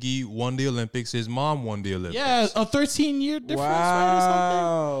JaVale McGee won the Olympics. His mom won the Olympics. Yeah, a 13-year difference, right, or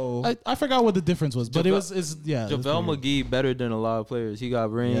Wow. something? I forgot what the difference was, but it was it's yeah. it was JaVale pretty- McGee better than a lot of players. He got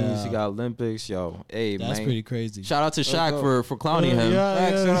rings. Yeah. He got Olympics. Yo, hey That's man. pretty crazy. Shout out to Shaq for clowning him.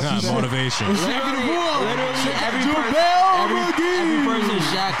 Facts, shout out to Shaq. Motivation. Literally, every person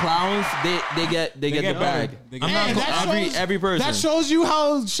Shaq clowns, they get the get bag. better. They get I'm not Hey, go- that Every person. That shows you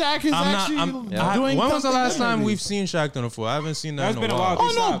how Shaq is actually doing. When was the something last time differently. we've seen Shaq on the floor? I haven't seen that That's in a been a while. while.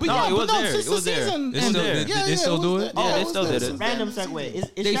 Oh no, but No, yeah, it but was no, there. since It was the there. season. They still- ended. they still do it? Yeah, they was still there did it. since- Random segue.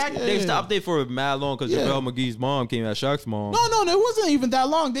 Is They Shaq? stopped it for mad long because Yeah. JaVale McGee's mom came at Shaq's mom. No, it wasn't even that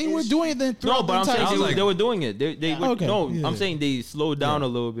long. They were doing it then. No, throughout but the I'm saying entire they, season. they were doing it. They were, Okay, no, yeah. I'm saying they slowed down a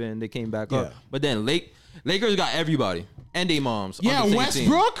little bit and they came back Yeah. up. But then Lakers got everybody and they moms. on Yeah, the same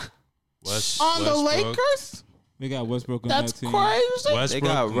Westbrook on the Westbrook. Lakers. They got Westbrook on That's that team. crazy. Westbrook, They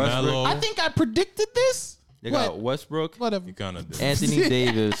got Westbrook. Melo. I think I predicted this. They What? got Westbrook, Whatever. You kind of did. Anthony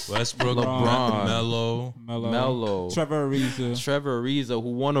Davis, Westbrook, LeBron, Melo. Melo, Trevor Ariza. Trevor Ariza, who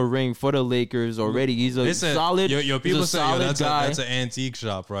won a ring for the Lakers already. He's a solid. Your he's people a say solid that's guy. that's an antique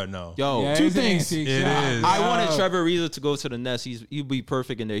shop right now. Yo, Yeah, Two he's an things. antique It shot. is. I wanted Yeah. Trevor Ariza to go to the Nets. He'll be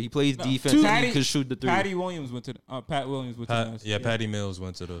perfect in there. He plays defense. Two- And he could shoot the three. Patty Williams went to Pat Williams went to the Nets. Yeah, Patty Mills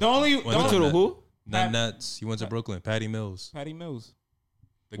went to the. The only Went to the who? Nets. He went to Brooklyn. Patty Mills. Patty Mills.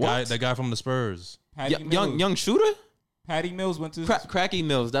 The guy from the Spurs. Patty Mills. Young shooter. Patty Mills went to. Cracky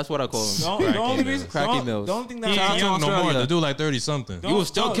Mills. That's what I call him. The only reason, Cracky the Mills. only thing He that ain't young no more. Australia. The dude like 30 something. He was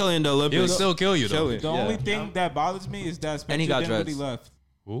still Don't- killing the Olympics. He would still kill you though. Killing. the only thing that bothers me is that Spencer And he got Dinwiddie dreads. left.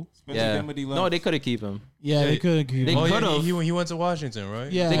 Who? Spencer Yeah. Dinwiddie left. No, they could have keep him. Yeah, they couldn't keep They him. Oh yeah, could've. he went to Washington,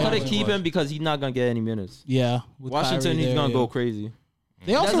 right? Yeah. They Yeah, could have he keep was. him because he's not gonna get any minutes. Yeah, with Washington, Kyrie he's there, gonna yeah. go crazy.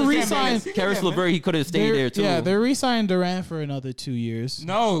 They also That's- re-signed. Yeah, Karis man. LeVert, he could have stayed there too. Yeah, they re-signed Durant for another 2 years.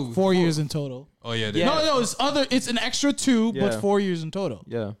 No, 4 years in total. Oh yeah. Yeah. No, it's an extra 2, Yeah. but 4 years in total.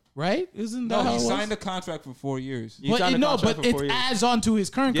 Yeah. Right? Isn't that No, how he it was? signed a contract for 4 years. He signed a contract for 4 it years. adds on to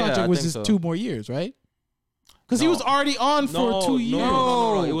his current Yeah, contract, I which think is so. 2 more years, right? Because he No. was already on for 2 years.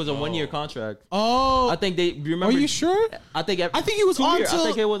 No. It was a 1 year contract. Oh, I think they remember. are you sure? I think he was on I till-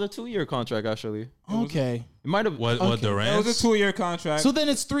 think it was a 2 year contract actually. Okay. It might have. What Okay. It Durant? was a 2-year contract. So then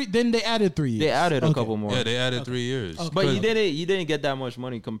it's 3. Then they added 3 years. They added a Okay. couple more. Yeah, they added 3 years. But he didn't get that much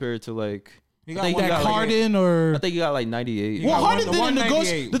money compared to like He I got think one he That got like- Harden or I think he got like 98. He well, got Harden one- didn't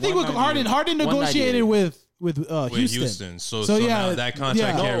negotiate. 198, The thing with 198. Harden negotiated 198. with With Houston. So now that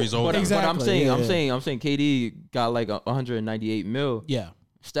contract carries over. But Exactly, I'm saying, yeah. I'm saying KD got like 198 mil. Yeah.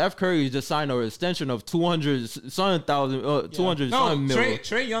 Steph Curry just signed an extension of 200 200 No, something mil.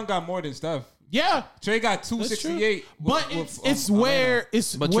 Trey Young got more than Steph. Yeah. Trey got That's true. 268. But it's where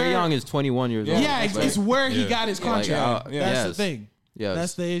it's But where Trae Young is 21 years old. yeah, it's where he Yeah. got his Yeah, contract. like, That's yes. the thing. Yes.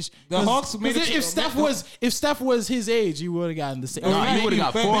 That's the issue. The 'Cause- Hawks made 'cause it- if Steph was his age, he would have gotten the same. No, Nah, he would have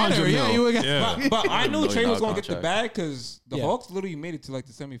got better, 400 Yeah, he mil. would have Yeah. But I knew Trey was going to get the contract. bag because the Yeah. Hawks literally made it to like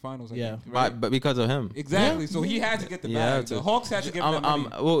the semifinals. I Yeah. think, right? But because of him. Exactly. Yeah. So he had to get the Yeah, bag. to- The Hawks had to give them money.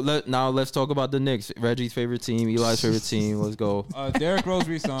 Well, now let's talk about the Knicks. Reggie's favorite team, Eli's favorite team. Let's go. Derrick Rose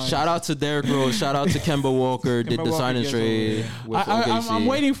resigned. Shout out to Derrick Rose. Shout out to Kemba Walker. Did the Walker sign and gets trade with OKC. I'm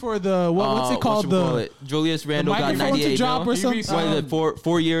waiting for the what's it called? Julius Randle got microphone to 98 drop mil. or something? resigned. What is it?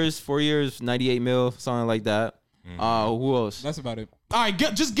 4 years, 98 mil, something like that. Who else? That's about it. All right,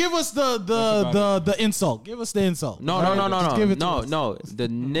 just give us the insult. Give us the insult. No. Just give it to us. No. The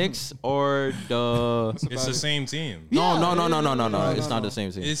Knicks or the It's the same team. no. Yeah, It's not the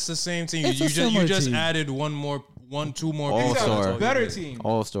same team. It's the same team. It's a You similar just team. added two more All-star. pieces. That's all you Better did. team.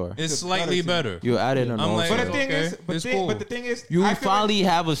 All star. It's It's a slightly better better. You added an I'm all like, But star. the thing Okay, is, it's cool. but the thing is, You I feel finally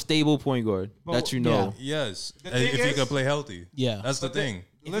have a stable point guard But- that you know. Yes, The thing if he is- could play healthy. Yeah. That's the But the- thing.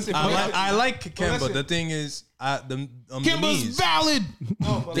 Listen, I like Kemba. listen. The thing is, the Kimba's knees. valid.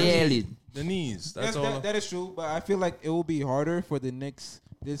 No, but Barely. The knees. Yes, That's all. that is true, but I feel like it will be harder for the Knicks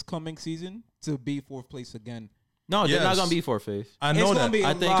this coming season to be fourth place again. No, they're not Yes. gonna be fourth face. I It's know gonna that. be a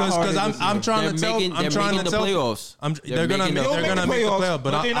I think- lot Because harder I'm this year. trying to tell. They're I'm trying making to the tell. playoffs. They're gonna making make. the- They're gonna make the playoffs, playoffs. But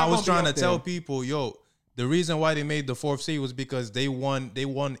but they're I not was gonna be trying to up tell there. people, yo, the reason why they made the fourth seed was because they won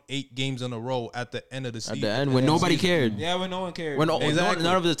 8 games in a row at the end of the season. At the end, when nobody cared. Yeah, when no one cared. When Exactly.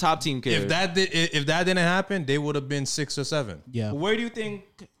 none of the top team cared. If that didn't happen, they would have been 6 or 7. Yeah. Where do you think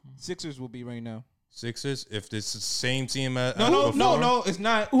Sixers will be right now? Sixers. If this is the same team as No, before. it's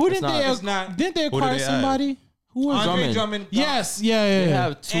not. Who It's did not. they? It's not. Didn't they Who acquire did they add? somebody? Who was? Andre Drummond. Drummond. Yes. Yeah. they Yeah.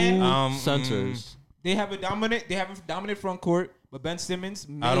 have two And- centers. They have a dominant front court, but Ben Simmons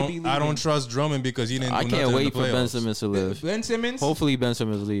may I be don't. leaving. I don't trust Drummond because he didn't. I do can't nothing wait in the for Ben playoffs. Simmons to live. Ben Simmons. Hopefully Ben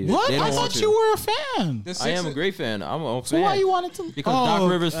Simmons leaves. What? They don't I want thought to. you were a fan. The I Sixers, am a great fan. I'm a So fan. why you wanted to? Because Oh,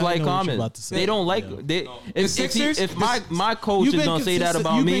 Doc Rivers I fly know what you're comment. about to say. They don't like Yeah. they. The If Sixers- if my coach You've is been gonna say that consistent-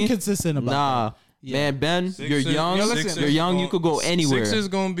 about you've me, been consistent about nah, that. Yeah. man, Ben, you're Sixers- young. Yo, listen. You're young. You could go anywhere. Sixers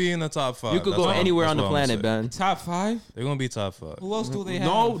gonna be in the top 5. You could go anywhere on the planet, Ben. top 5. They're gonna be top 5. Who else do they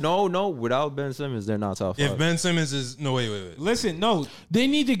have? No. Without Ben Simmons, they're not top 5. If Ben Simmons is wait. Listen, no. They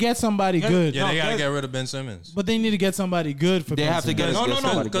need to get somebody good. Yeah, No, they gotta Ben- get rid of Ben Simmons. But they need to get somebody good for They Ben have to Simmons. get No,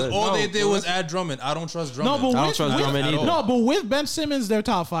 somebody because good. all they No, did but was listen- add Drummond. I don't trust No, Drummond. but I don't with, trust with- Drummond either. no, but with Ben Simmons, they're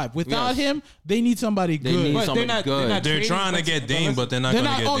top 5. Without Yes. him, they need somebody They good. need But somebody they're not- good. they're not They're trading trying to Ben get Simmons. Dame, but they're not They're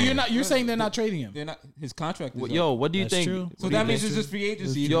gonna not. get Oh, Dame. you're saying they're not trading him. They're not. His contract is Yo, up. what do you That's think? true. what So do you that means think? it's just free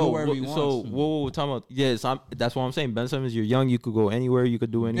agency. He can Yo, go wherever he wants. so what we're talking about? Yes, that's what I'm saying. Ben Simmons, you're young. You could go anywhere. You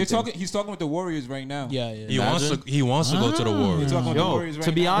could do anything. They're talking. He's talking with the Warriors right now. Yeah, yeah. He wants to go to the He's Warriors. talking with the Yo, Warriors right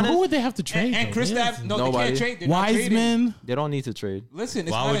to be now. honest, Who would they have to trade? And though? Chris They Staff, have- no, they Nobody. can't trade. They're not trading. Wiseman. they don't need to trade. Listen,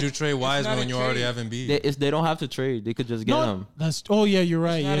 it's Why not would a- you trade it's not Wiseman a when you already trade. have Embiid? They don't have to trade. They could just get No, him. that's. Oh yeah, you're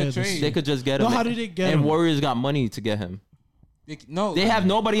right. not a Yeah, this- trade. They could just get No, him. how did they get and him? Warriors got money to get him. No, They have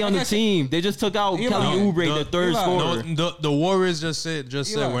nobody on Like the I said, team. They just took out Eli. Kelly Oubre, No, the third Eli. scorer. No, the Warriors just said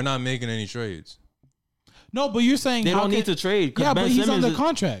Eli. we're not making any trades. No, but you're saying They how don't can- need to trade. 'Cause Yeah, Ben but he's Simmons under is-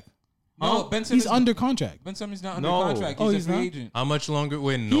 contract. No, Ben Simmons. He's under contract. Ben Simmons not under No. contract. Oh, He's he's a free not? agent. How much longer?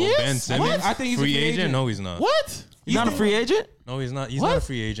 Wait, no, He is? Ben Simmons. What? I think he's a free free agent. agent. No, he's not. What? He's not a free agent. No, he's not. He's What? not a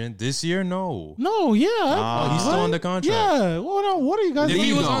free agent this year. No. No, yeah. He's still What? under contract. Yeah. What are you guys If he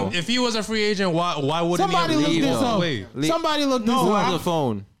doing? was if he was a free agent, why wouldn't Somebody he look have leave this though. up. Wait, Somebody look this Who up. has a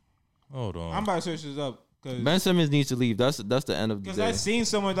phone? hold on. I'm about to search this up Ben Simmons needs to leave. That's the end of the because day. I've seen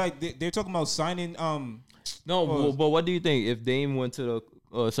someone like they're talking about signing. No, Pause. but what do you think if Dame went to the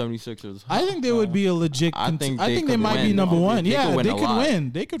 76ers? I think they would be a legit. I think I they think they could might be win. number They one. could Yeah, win they a could lot.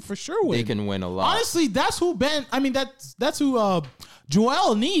 win. They could for sure win. They can win a lot. Honestly, that's who Ben. I mean, that's who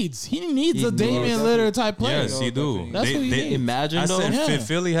Joel needs. He needs He a Damian needs- Lillard type player. Yes, he do. That's what he needs. Imagine I though. said Yeah.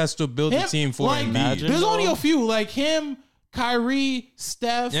 Philly has to build Him- a team for like, Embiid. There's only a few like him, Kyrie,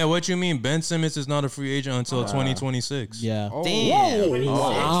 Steph. Yeah, what you mean? Ben Simmons is not a free agent until 2026. Yeah. Damn.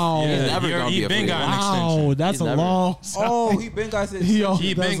 Wow. He's never gonna be he a been free got an agent. Wow, extension. that's He's a never- long. Oh, he been got his. Yo,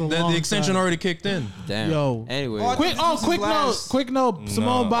 He that's been a the long extension time. already kicked in. Damn. Yo. Anyway. Oh, Quick, This is quick note, last. quick note.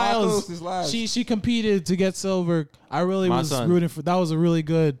 Simone No. Biles, This is last. she competed to get silver. I really My was son. rooting for. That was a really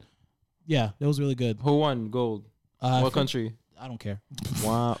good. Yeah, that was really good. Who won gold? I What for- country? I don't care.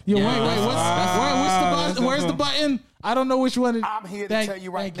 Wow. Yo, Yeah, wait, that's where's the button? I don't know which one. I'm here to tell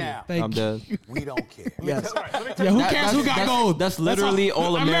you right now. Thank I'm you. dead. We don't care. Yes. Yeah, who cares who got gold? That's literally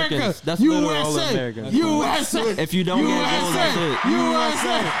all Americans. America. That's literally all USA. Americans. USA. If you don't get gold, that's it.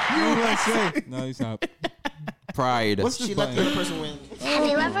 USA. No, you stop. Pride. What's this She let the button? other person win.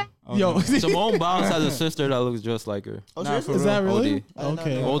 Yo, Simone Biles has a sister that looks just like her. Oh, Nah, seriously? is that really? I did not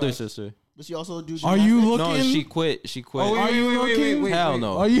Okay. know. Older sister. Does she also do Are you gymnastics? looking? No, she quit. She quit. Oh, Are you looking? Hell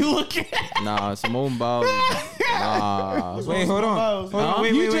no. Are you looking? Nah, Simone Biles. Nah. Wait, hold on. Hold on.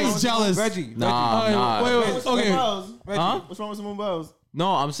 Wait, You wait, wait. just jealous. Reggie. Nah, nah. Wait. Okay. Huh? What's wrong with Simone Biles? No,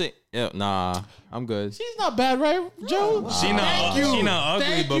 I'm saying, nah, I'm good. She's not bad, right, Joe? She not ugly,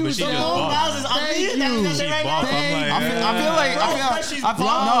 Thank but you, she just Simone buff. Biles is ugly? Thank That's you. that shit right now? Buff. I'm like, I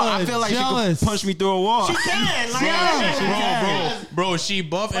feel like she Jealous. could punch me through a wall. She can. Like, bro, she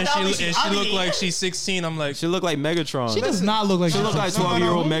buff and But she obviously she look ugly. like she's 16. I'm like, She look like Megatron. She does not look like She look like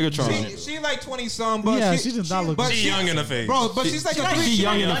 12-year-old Megatron. She like 20 some, but Yeah, she does not look. but she young in the face. Bro, but she's like a She's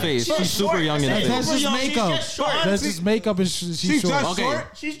young in the face. She's super young in the That's face. just makeup. just short. That's just makeup, and she's She's short. just Okay. short.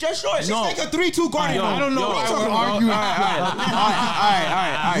 She's just short. She's No. Like a 3-2 guardian. I don't know. Yo, We're all arguing. right.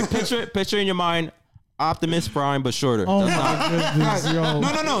 Picture in your mind, Optimus Prime, but shorter. Oh That's my goodness, yo.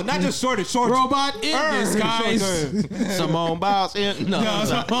 No, not just short. Short. Robot in disguise. not Simone Biles. No,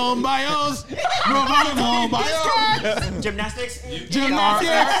 Simone Biles. Robot Simone Biles. Gymnastics? Gymnastics.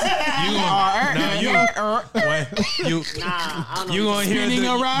 You gonna hear Spinning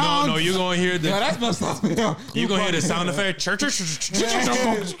the around. No, you gonna hear Yeah, the that's messed up. you gonna hear the sound effect.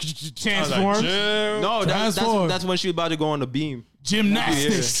 Transform. No, Transform. that's when she's about to go on the beam.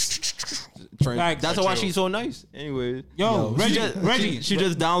 Gymnastics. Facts. That's why she's so nice. Anyway, Yo, Reggie. she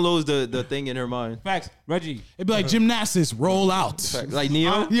just downloads the thing in her mind. Facts. Reggie. It'd be like gymnastics. Roll out. Like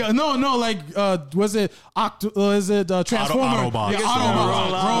Neo. Yeah, no, like was it Transformer? Autobots. Yeah, Yeah,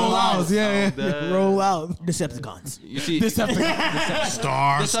 Autobots. Roll out. Yeah. Dead. Roll out. Decepticons. You see,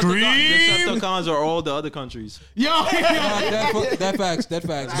 Decepticons are all the other countries. Yo, That facts.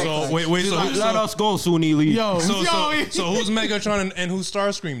 So wait, Let us go, Suni Lee. yo, so yo. who's Megatron and who's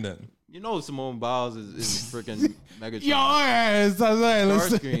Starscream then? You know Simone Biles is freaking Megatron. Yo, all right, let's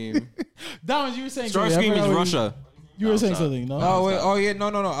Starscream. Diamond, you were saying something. Starscream I is forgot what Russia. You were saying something, no? Oh wait. Oh yeah. No.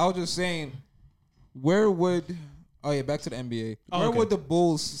 I was just saying, where would? Oh yeah. Back to the NBA. Where okay. would the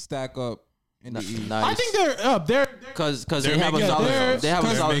Bulls stack up in the East? Nice. I think they're up. They're Because they They're have a making- solid. they're- They have a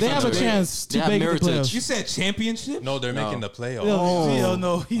they're solid. making they have a the- chance They to have make the meritage. playoffs. You said championship? No, they're making the playoffs. Yo,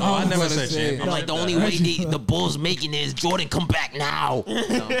 no. Oh, I never said champion. Like the only way the Bulls making it is Jordan come back now.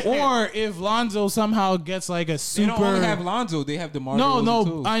 Or if Lonzo somehow gets like a They super. don't only have Lonzo. They have DeMar DeRozan no,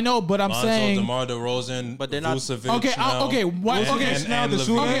 too. I know, but I'm Lonzo, saying. DeMar DeRozan, But they're not- Vucevic Okay, now, okay, what? and- Okay, and now the Levine.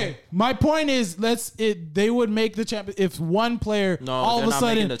 shooter. Okay, my point is, they would make the champion if one player No, all of they're a not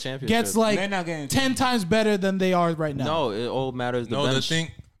making sudden the championship. gets They're like not getting 10 times better than they are right now. No, it all matters. The No, bench.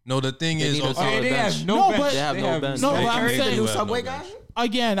 the thing They is, need a okay, solid Hey, they bench. have no No, bench. but- They have no bench. No, but I'm Curry, saying- they New have Subway no guy? bench.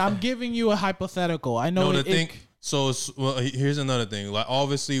 Again, I'm giving you a hypothetical. I know No, the it, thing. So, well, here's another thing. Like,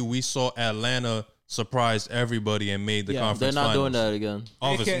 obviously, we saw Atlanta surprise everybody and made the Yeah, They're conference not doing finals. that again.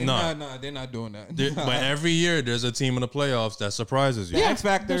 Obviously, not. No, they're not doing that. But every year, there's a team in the playoffs that surprises you. The X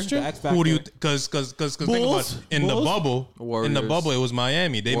Factor. that's true. The X Factor. Who do you? Because think about Bulls? it. In the Bulls? bubble, Warriors. it was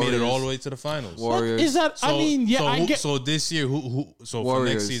Miami. They made it Warriors. all the way to the finals. Warriors. is that? I mean, yeah, so, I get. so this year, who? So for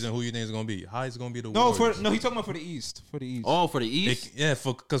Warriors. next season, who you think is gonna be? How is it gonna be the No, Warriors? he's talking about for the East. For the East. Oh, for the East.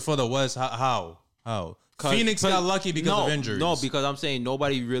 Because for the West, how? Phoenix got lucky because of injuries. No, because I'm saying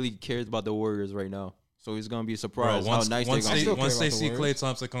nobody really cares about the Warriors right now. So he's gonna be Bro, surprised once, how nice once they're they, gonna be. once care they about see the Klay Warriors.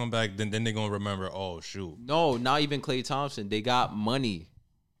 Thompson come back, then they're gonna remember. Oh shoot! No, not even Klay Thompson. They got money.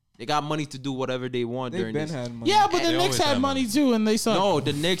 They got money to do whatever they want They've during been this. had money. Yeah, but the They Knicks always had have money too, and they suck. No,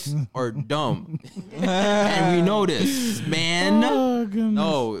 the Knicks are dumb, and we know this, man. Oh, goodness.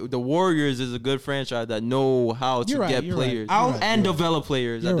 No, the Warriors is a good franchise that know how to You're right, get you're right, players you're right, and develop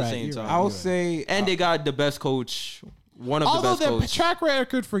players You're at the right, same you're time. right. I'll say. And they got the best coach, one of the Although best their coaches. track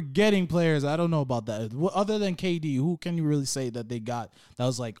record for getting players, I don't know about that. Other than KD, who can you really say that they got that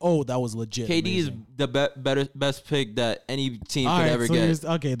was like, oh, that was legit? KD is amazing? the best pick that any team All could right, ever so get.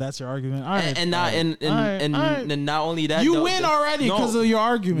 okay, that's your argument. All right, And not all right. and All right. and not only that, You win already because of your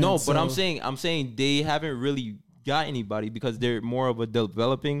argument. No, but so- I'm saying they haven't really got anybody because they're more of a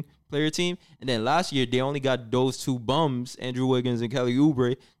developing player team. And then last year they only got those two bums, Andrew Wiggins and Kelly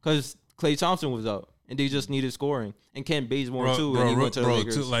Oubre, because Klay Thompson was out and they just needed scoring. And Ken Bazemore too, and he went to the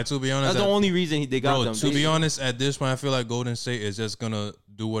Lakers. To be honest, That's the only reason they got them. To be honest, at this point, I feel like Golden State is just gonna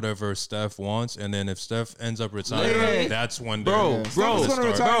do whatever Steph wants, and then if Steph ends up retiring, Literally. that's when Bro, they're Steph is gonna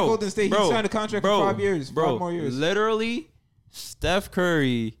retire start. Golden State. He signed a contract for 5 years, 5 more years. Literally, Steph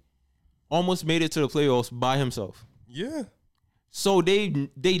Curry almost made it to the playoffs by himself. Yeah, So they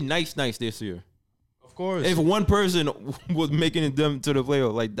nice this year. of course. If one person was making them to the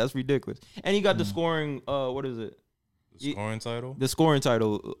playoffs, like that's ridiculous. And he got the scoring. What is it? the scoring title, The scoring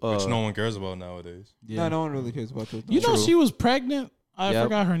title. which no one cares about nowadays. No one really cares about those. You know True. she was pregnant. I Yep.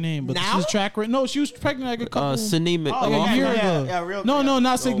 forgot her name, but Now? she's track record. No, she was pregnant like a couple. Sydney like a McLaughlin. year ago. real No, quick. no,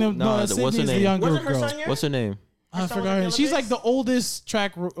 not Sydney. no, No, what's her Sydney's the name? younger Wasn't her girl. son here? What's her name? I Her son forgot her. was She's like Olympics? the oldest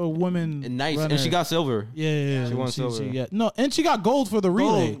track woman. And nice, runner. and she got silver. Yeah. She won silver. No, and she got gold for the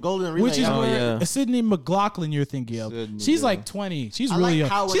relay. Gold in the relay, Which is yeah. Oh, where yeah. Sydney McLaughlin you're thinking of. Sydney, She's yeah. like 20. She's I really like young.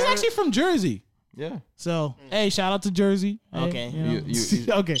 how She's whenever- actually from Jersey. Yeah. So, hey, shout out to Jersey. Hey, Okay. you know.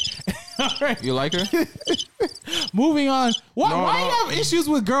 You- okay. All right. You like her? Moving on. Why No, you no. have issues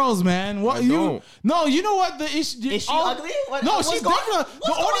with girls, man? What I you? don't. No, you know what the issue? Is she ugly? What- no, what's she's going- definitely.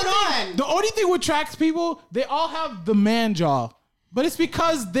 what's going on? The only thing with tracks people, they all have the man jaw. But it's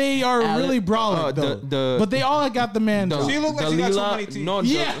because they are really brolic, though. But they all got the man jaw. She look like she got so many teeth. No,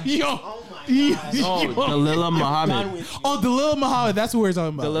 Yeah, yo. Oh my God. Dalila Done Muhammad. with you. Oh, Dalila Muhammad. That's what we're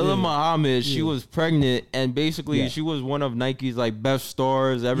talking about. Dalila Yeah. Muhammad, she was pregnant, and basically Yeah. she was one of Nike's like best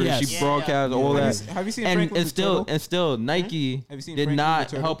stars ever. Yes. She Yeah, broadcast yeah. all Have that. you- have you seen and, Franklin and the still Turtle? and still Nike Have you seen did Franklin not the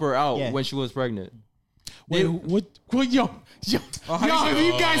Turtle? help her out Yeah. when she was pregnant. Wait, what? Yo, how you have say-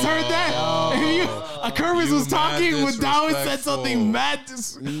 you guys heard that? Kervis You was talking mad when Darwin said disrespectful. something mad.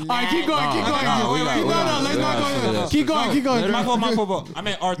 All right, keep going, keep going. no, we got- we got- let's we not got- go there. Keep going, keep going. My fault. I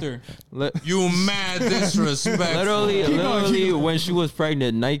meant Arthur. You mad disrespectful. Literally, when she was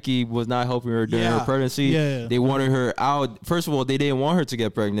pregnant, Nike was not helping her during Yeah. her pregnancy. Yeah. They wanted her out. First of all, they didn't want her to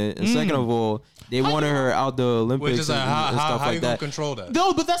get pregnant, and second of all, they wanted her out the Olympics Which is like, and how stuff you like gonna that. control that?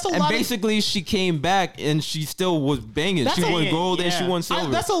 No, but that's a And lot. basically, she came back and she still was banging. That's She a- won gold and she yeah. won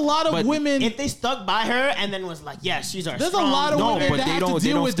silver. That's a lot of But women. If they stuck by her and then was like, yeah, she's our There's strong a lot of No, women but that they have don't- to they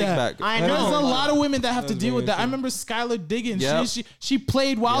deal don't with stick that. back. I There's know. a lot of women that have to deal with that. true. I remember Skylar Diggins. Yep. She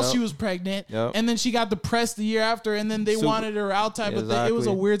played while Yep. she was pregnant, Yep. and then she got depressed the year after, and then they So- wanted her out type of thing. It was a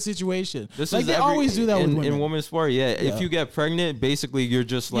Exactly. weird situation. This Like is they every- always do that in, with women. in women's sport. Yeah. If you get pregnant, basically you're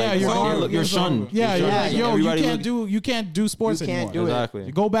just like Yeah, you're shunned. Yeah, You're yeah. shunned. Yo, Everybody you can't do sports You can't anymore. do it. Exactly.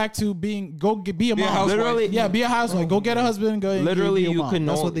 You go back to be a mom. housewife. Literally, Yeah, be a housewife. Go get a husband and go. literally, be a you mom. can.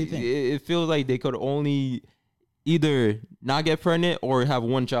 That's only, what they think. It feels like they could only either not get pregnant or have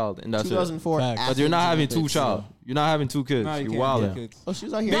one child, and that's it. 2004. Facts. But you're not having two Olympics, child. You're not having two kids. Nah, you You're can't wild. have kids. Oh, she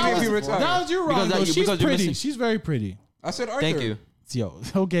was out here. Maybe That if was, you retire. that was you're wrong. Because though. She's because you're pretty. missing- She's very pretty. I said Arthur. Thank you. Yo,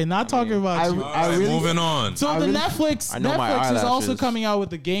 okay, not talking about you. I really. Moving on. So the Netflix I know my is also eyelashes. coming out with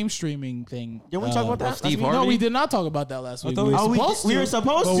the game streaming thing. Didn't we talk about that? Steve last week? Harvey? No, we did not talk about that last week. thought We we- were Oh, supposed to. we were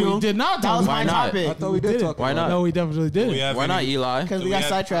supposed but to. We did not That talk was about my Why not? topic. I thought we did talk. Why about not? No, we definitely Do we did. have Why not, any- Eli? Because do we we got have-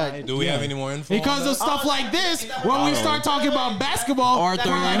 sidetracked. Do we have any more info? Because on of that? stuff like this, when we start talking about basketball Arthur. for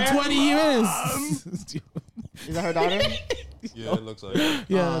like 20 minutes. Is that her daughter? Yeah, it looks like it.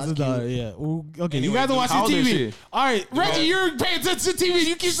 Yeah, that's a daughter. Yeah. Well, okay, you Anyway, guys are dude, watching how old is TV. she? All right, Reggie, you're paying attention to TV.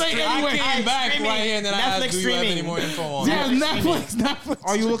 You keep saying anyway. Came back streaming. right here and then I Netflix asked, do you have any streaming. more info on Yeah, that? Netflix.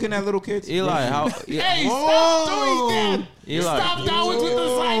 Are you looking at little kids? Eli, how? Hey, Yeah. stop doing that. Eli, Stop that with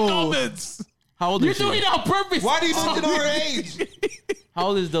the side comments. how old You're is she? doing it on purpose. Why do you think our age? How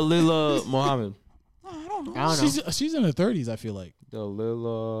old is Dalila Muhammad? I don't know. She's in her 30s, I feel like.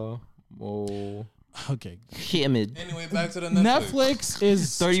 Dalila Muhammad. Okay. Anyway, back to the Netflix. Netflix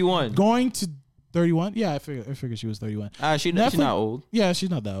is 31. going to 31. Yeah, I figured she was 31. She's Netflix- not old. Yeah, she's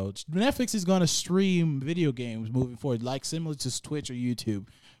not that old. Netflix is going to stream video games moving forward, like similar to Twitch or YouTube.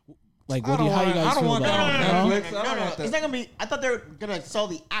 Like, how you guys I don't feel want about that it? on No? Netflix. I don't want It's that. not gonna be. I thought they were gonna sell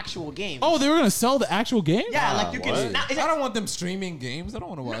the actual game. Oh, they were going to sell the actual game? yeah, like you can. Not, I don't want them streaming games. I don't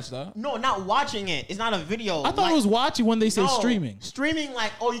want to watch that. no, not watching it. It's not a video. I thought it was watching when they say streaming. Streaming,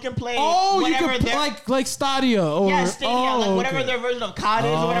 like you can play. Oh, you whatever can their- like Stadia or yeah, Stadia, like whatever okay. their version of COD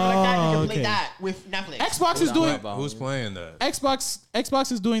is or whatever like that. You can play okay. that with Netflix. Xbox is doing Who's playing that?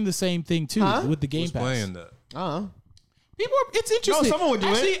 Xbox is doing the same thing too Huh? with the Game Who's Pass. playing that? People, it's interesting. someone would do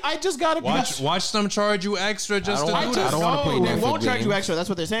Actually, it. I just got to Watch them charge you extra just to I do don't that. want to play They Netflix won't charge you games. extra. That's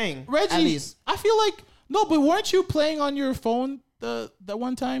what they're saying. Reggie, At least. I feel like no, but weren't you playing on your phone that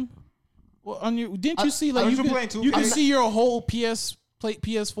one time? Well, on your didn't you see like Aren't you you could, playing 2K? you can see your whole PS play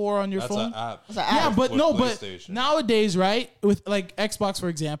PS4 on your That's phone? an app. Yeah, but With no, but PlayStation. nowadays, right, with like Xbox, for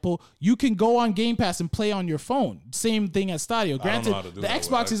example, you can go on Game Pass and play on your phone. Same thing as Stadia. Granted, know how to do the that with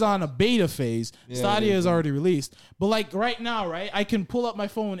Xbox is on a beta phase. Stadia is already released. But like right now, right, I can pull up my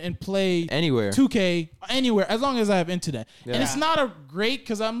phone and play Anywhere. 2K anywhere as long as I have internet. And it's not a great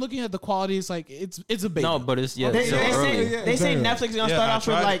because I'm looking at the quality. It's like it's a beta. No, but it's They, so early. they say Netflix is gonna start off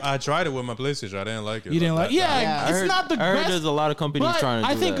with like. I tried it with my PlayStation. I didn't like it. you didn't like? Yeah, I it's not the I heard best. there's a lot of companies But trying to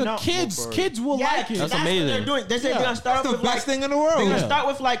do I think that. No. kids will like it. That's amazing. What they're doing. They're gonna start off The with best like, thing in the They're world. gonna start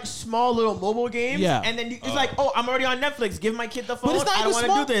with like small little mobile games, Yeah. and then it's like, oh, I'm already on Netflix. Give my kid the phone. But it's not I don't even want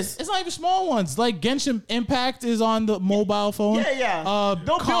small. to do this. It's not even small ones. Like Genshin Impact is on the mobile phone. Yeah.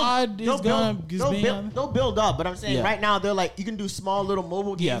 COD is they'll build up, but I'm saying Yeah. right now they're like you can do small little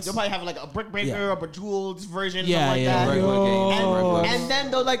mobile games. Yes. They'll probably have like a Brick Breaker Yeah. or a Bejeweled version, Yeah, something like yeah. that. Regular games, And, regular. and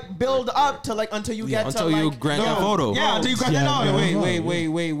then they'll like build up to like until you get Until to you like grant that photo. Yeah, until you grant Yeah, that yeah.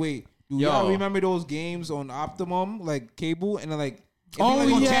 auto. Wait. Do Yo. y'all remember those games on Optimum, like cable, and then like it'd be Oh,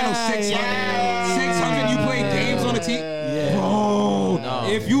 like on yeah, channel 600, yeah. 600, you play games on the TV. Yeah. Bro, No.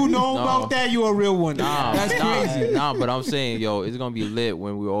 if you know No. about that, you a real one. Nah, That's crazy. Nah, but I'm saying, yo, it's gonna be lit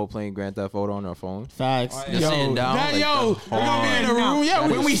when we're all playing Grand Theft Auto on our phone. Facts. Just sitting down. That, like, yo, that's we're gonna be in a hard. room. Yeah,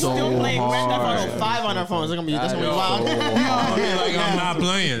 When we so still playing Grand Theft Auto hard. 5 on our phones, that's gonna be wild. Like I'm not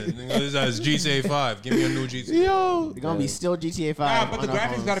playing. This is GTA 5. Give me a new GTA. yo. It's gonna be still GTA 5. Nah, but the on our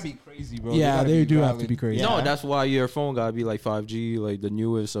graphics phones. gotta be crazy, bro. Yeah, gotta they be do have to valid. be crazy. No, that's why your phone gotta be like 5G, like the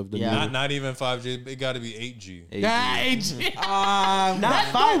newest of the Yeah. new. Not even 5G. It got to be 8G. 8G. Yeah, AG. Not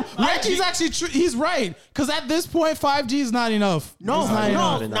 5. Reggie's actually true. He's right. Because at this point, 5G is not enough. No, It's not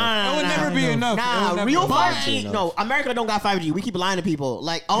enough. nah. It would never be enough. It Nah, would never real be 5G. enough. No, America don't got 5G. We keep lying to people.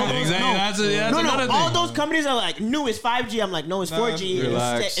 Like all those, Exactly. no, That's another all thing. those companies are like, new is 5G. I'm like, no, it's 4G. and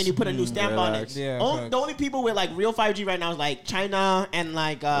Relax. and you put a new stamp on it. Relax. Yeah, The only people with like real 5G right now is like China and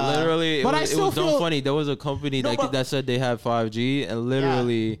like Literally, it But I was, still dumb feel- funny. There was a company No, but- that said they had 5G, and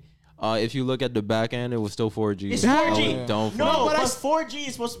literally, if you look at the back end, it was still 4G. It's That 4G. was dumb No, funny. but 4G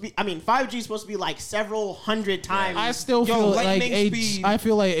is supposed to be. I mean, 5G is supposed to be like several hundred times. I still Yo, feel like lightning 8G. speed. I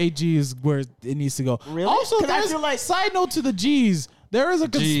feel like 8G is where it needs to go. Really? Also, 'Cause I there's feel like- side note to the G's. There is a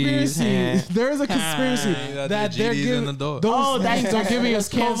conspiracy. G's, There is a conspiracy got that the they're GDs in giving the door. those things are giving us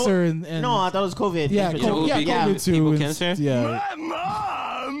that's cancer and no, I thought it was COVID. yeah, You know who yeah, be COVID giving too. people and- cancer? Yeah. My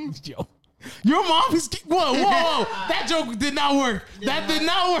mom. Yo. Your mom is whoa. That joke did not work. That did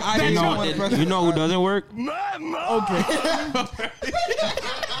not work. I That didn't know joke- what the press- You know who doesn't work?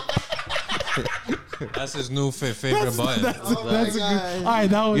 That's his new favorite button. That's a good. All right,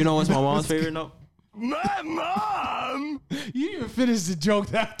 that was. You know what's my mom's favorite? No. You didn't even finish the joke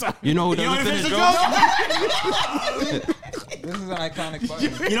that time. You know who doesn't finish jokes? This is an iconic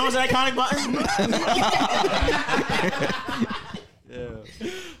button. You know what's an iconic button?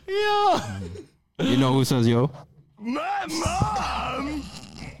 Yeah. You know who says yo?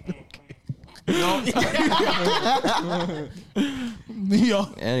 Yo.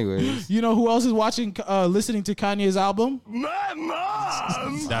 Anyways, You know who else is watching, listening to Kanye's album?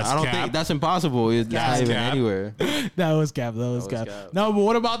 That's I don't think that's impossible. It's not even cap. anywhere. That was Cap. That was Cap. Cap. No, but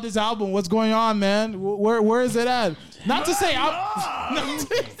what about this album? What's going on, man? Where is it at? Not to say,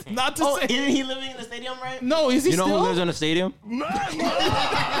 not to Oh, say. isn't he living in the stadium, right? No, is he You know still? who lives in a stadium?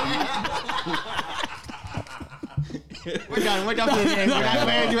 We're done. We're done for the day. We're not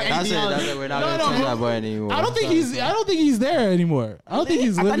going to do That's anything it. else. That's it. We're not No, gonna no, touch but- that boy anymore. I don't think he's there anymore. I don't think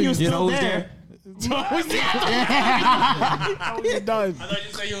he's I thought living. he was You still know who's there. He's done. I thought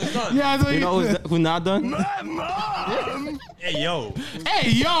you said you was done. Yeah, I thought You know who's not done? Hey, yo. Hey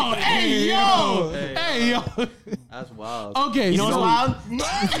yo, hey yo, hey yo. That's wild. Okay, You know what's wild?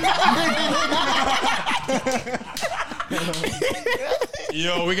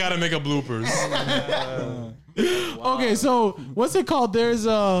 Yo, we gotta make a bloopers. Okay, so what's it called? There's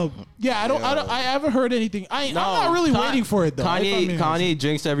I haven't heard anything. I'm not really waiting for it though. if I'm being honest. Kanye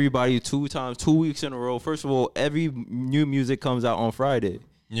jinxed everybody 2 weeks in a row. First of all, every new music comes out on Friday.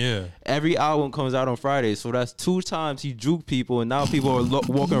 Yeah. Every album comes out on Friday, so that's 2 times he juked people, and now people are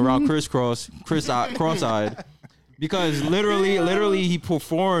walking around cross-eyed. Because literally, he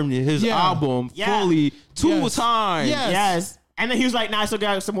performed his Yeah. album Yeah. fully 2 Yes. times. Yes. Yes. And then he was like, nah, I still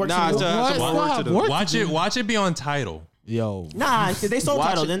got some work Nah, to do. it's What? some work to Stop. do. Work Watch to it. do. Watch it be on title. Yo. Nah, they sold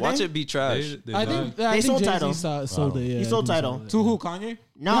title, didn't Watch they? it be trash. I think They sold Jay-Z Tidal. sold it. Yeah, He sold I think title. To who, Kanye?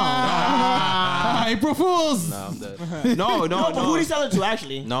 No. April Fools. Nah, I'm dead. No, But who did he sell it to,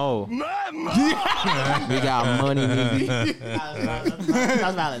 actually? No. We got money, nigga.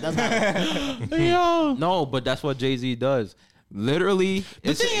 That's valid. That's valid. Yo. No, but that's what Jay-Z does. Literally,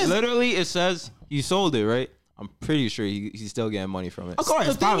 thing is- it says he sold it, right? I'm pretty sure he's still getting money from it. Of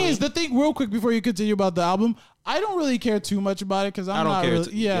course, The thing real quick before you continue about the album, I don't really care too much about it because I'm I don't not care really,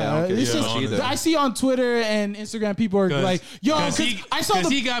 too- yeah, I don't care it's too just- much either. I see on Twitter and Instagram people are like, yo, because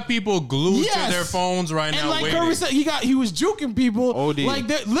he got people glued Yes. to their phones right and now. like waiting. Kirby said, he was juking people, OD. like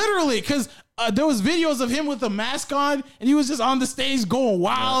literally because. There was videos of him with a mask on, and he was just on the stage going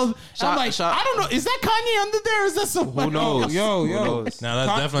wild. I'm like, I don't know, is that Kanye under there? Or is that someone? Who knows? Yo. Who knows? Now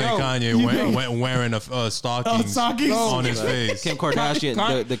that's definitely Kanye wearing a stockings stockings? on his face. Kim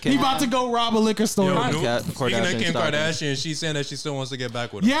Kardashian. The He Kim, about to go rob a liquor store. Yo, Kim Speaking of Kardashian Kim stockings. Kardashian, she's saying that she still wants to get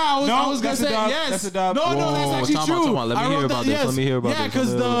back with him. Yeah, I was gonna that's a say dub. yes. That's a dub. No, Whoa, that's actually time out, true. time out. Let me I hear wrote about that, this. Let me hear about yeah, this.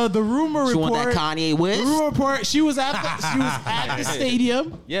 because the rumor She report. want that Kanye West? The rumor report. She was at the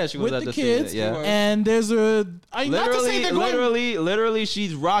stadium. Yeah, she was with at the stadium, kids. yeah. And there's not to say they're going. Literally,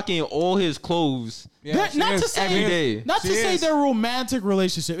 she's rocking all his clothes. Yeah, she Not is. to say every day. Not to She say is. their romantic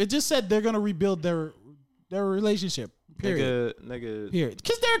relationship. It just said they're gonna rebuild their relationship. Period. Nigga. Period.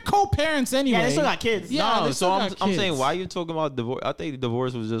 Because they're co-parents anyway. Yeah, they still got kids. Yeah, No, they so still I'm got kids. saying, why are you talking about divorce? I think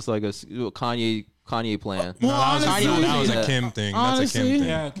divorce was just like a Kanye plan. Well, honestly, that was a Yeah. Kim thing. Honestly, That's a Kim thing.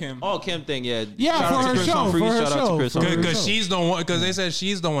 Yeah, Kim. Oh, Kim thing, yeah. Yeah, Shout for out to her Chris show, Humphries, for her shout out to show, Chris for her Humphries. Because she's the one. Because they said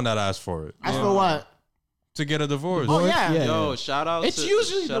she's the one that asked for it As for what? to get a divorce. Oh yeah. Yo, shout out. It's to,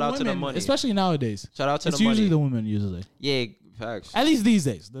 usually shout the out to the women, money. especially nowadays. Shout out to It's the money. usually the women usually. Yeah, facts. At least these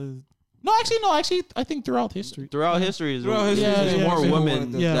days. No, actually, I think throughout history. Throughout history, is Throughout history, there's yeah, more yeah,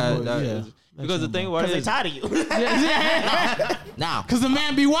 women yeah, that, yeah. is, because the thing about Because it they is tired of you. now. Because the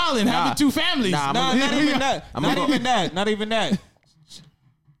man be wilding, having two families. Nah, Nah, not even that. I'm Not gonna even that. Not even that.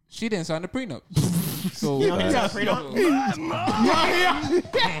 She didn't sign the prenup. So You know, he got freedom.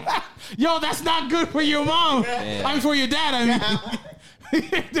 Yo, that's not good for your mom. I mean, for your dad. I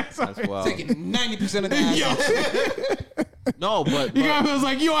mean, That's wild. taking 90% of the ass. No, but you guys was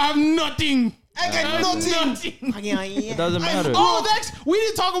like, yo, I have nothing. I got nothing. it doesn't matter. Oh, we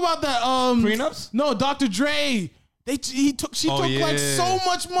didn't talk about that. Prenups? No, Dr. Dre. She took like yeah. so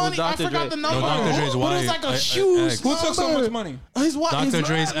much money. I Dr. forgot Dre? the number. No, Dr. Dre's But it was wife. like a Ex. shoes. Who took so much money? His wife. Dr.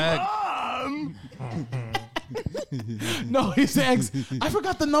 Dre's ex. No, his ex. I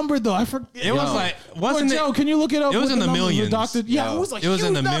forgot the number though. I forgot. It was like Wasn't wasn't Joe, it? can you look it up? It was what in the number millions. Doctor, yeah, it was like It was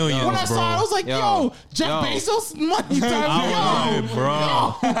in the huge number. millions, When I saw it, I was like, Yo. yo, Jeff Yo. Bezos money time. I was like, bro.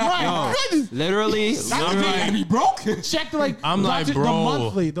 Oh my goodness. Literally, Be broke? Check like I'm like, Dr. bro.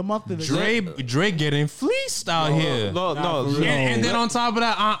 The monthly. Dre getting fleeced out here. no. And then on top of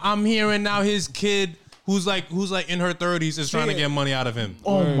that, I'm hearing now his kid, who's like in her 30s, is trying to get money out of him.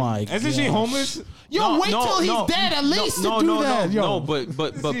 Oh my. Isn't she homeless? Yo, wait till he's dead at least to do that. Yo. No, but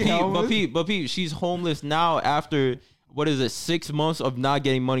She homeless? Pete, she's homeless now after what is it, 6 months of not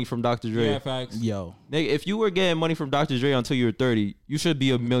getting money from Dr. Dre. Yeah, facts. Yo. Nigga, if you were getting money from Dr. Dre until you were 30, you should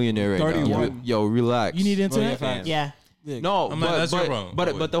be a millionaire right 31. now. Yo, relax. You need Oh, yeah, internet? facts. Yeah. No, I'm like, but that's your problem.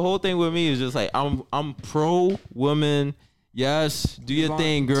 but the whole thing with me is just like I'm pro women. Yes, do your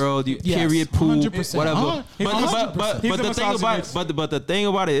thing, girl. Yes, Period. Poo. 100%. Whatever. But 100%. He's a the thing about misogynist. but the thing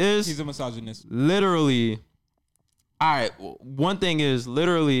about it is He's a misogynist. literally. All right. One thing is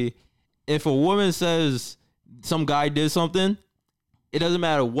literally, if a woman says some guy did something, it doesn't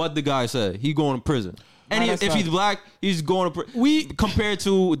matter what the guy said. He going to prison. And that's if he's fact. black, he's going to prison. Compared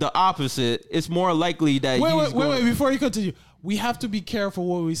to the opposite, it's more likely that Wait, before you continue. We have to be careful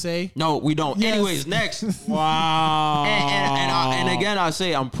what we say. No, we don't. Yes. Anyways, next. Wow. And again, I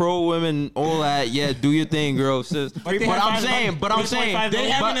say I'm pro women, all that. Yeah, do your thing, girl, sis. But I'm saying, They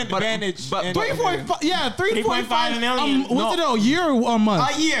have an but- advantage. but- in- 3.5. Yeah, 3.5 million. What's it a year or a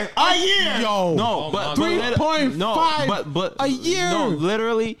month? A year. A year. Yo. no, but 3.5 no, but a year. No,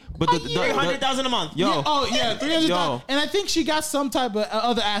 literally, but the 300,000 a month. yo. Yeah, oh yeah, 300,000. Yo. And I think she got some type of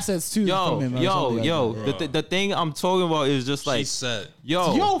other assets too from him. or something like that. The thing I'm talking about is just like, She said.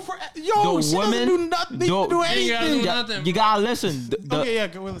 yo, She the doesn't women do nothing. They don't- do Ain't gotta do anything. nothing. you gotta listen. Okay, yeah,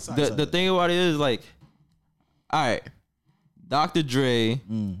 go with The thing about it is like, all right, Dr. Dre,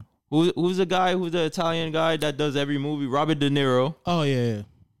 who's the guy, who's the Italian guy that does every movie? Robert De Niro. Oh yeah.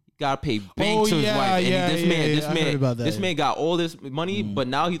 Gotta pay bank to his yeah, wife, and yeah, this yeah, man, yeah, I heard about that, this yeah. man got all this money, but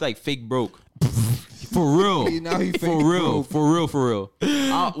now he's like fake broke. For real, Now he fake for real, broke. for real.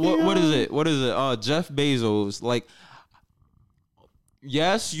 What is it? What is it? Jeff Bezos, like.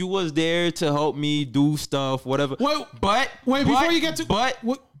 Yes, you was there to help me do stuff, whatever. But before you get to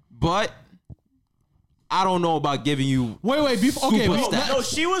but I don't know about giving you. Wait, before okay, super before, stats. No,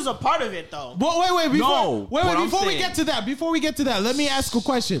 she was a part of it though. But wait, No, before what I'm before we saying- get to that, let me ask a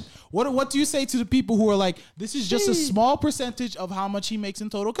question. What do you say to the people who are like, this is just a small percentage of how much he makes in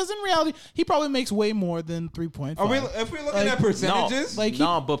total? Because in reality, he probably makes way more than 3.5. If we're looking Like, at percentages, like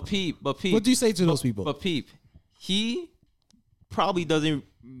no, but peep. what do you say to those people? But peep, he probably doesn't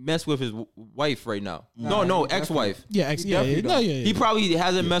mess with his wife right now. No, ex-wife. Yeah, He probably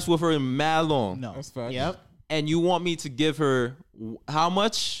hasn't messed with her in mad long. no. That's fact. Yep. And you want me to give her how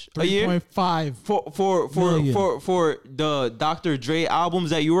much a year 3.5. for the Dr. Dre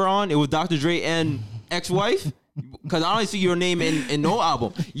albums that you were on? It was Dr. Dre and ex-wife. Because I don't see your name in no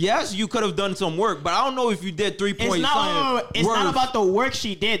album. Yes, you could have done some work, but I don't know if you did 3 It's point not. It's not about the work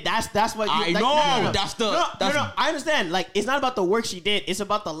she did. That's what you. I like, know. No. That's the. No, that's, no, I understand. Like, it's not about the work she did. It's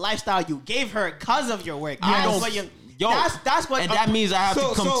about the lifestyle you gave her because of your work. I That's don't. what you. Yo, that's what. and that means I have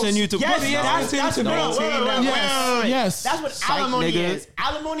to continue to. Yes, put that's to no, maintain wait, that. wait, Yes, wait. yes. That's what Psych, alimony nigga. is.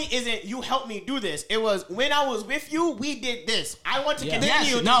 Alimony isn't you helped me do this. It was when I was with you, we did this. I want to continue.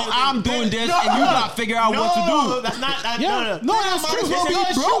 Yes, to now do I'm this. doing this, and you gotta figure out what to do. That's not. That, Yeah, no, that's true. Might as well be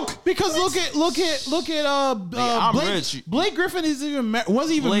Because- broke. Because look at I'm Blake, rich. Blake Griffin is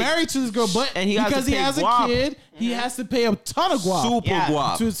wasn't even Blake- married to this girl, but and he has because to he pay has a guap. kid, he has to pay a ton of guap Super Yeah.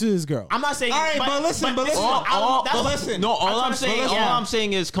 guap. to this girl. I'm not saying. All right, but listen, but this is listen. what that's what- All I'm saying, yeah. all I'm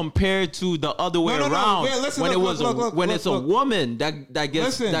saying is compared to the other way No, around. yeah, listen, when look, it was look, when look, it's look. a woman that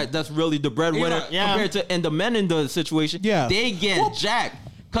gets Listen. that's really the breadwinner Eli, yeah. compared to and the men in the situation. Yeah. they get jacked.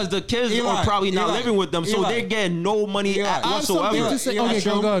 Because the kids Eli, are probably not Eli, living with them, so Eli. they're getting no money Eli. at I have something whatsoever. to say. Yeah, Okay, that's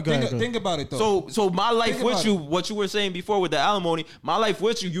go true. ahead. Think about it though. So my life Think with about you, it. what you were saying before with the alimony, my life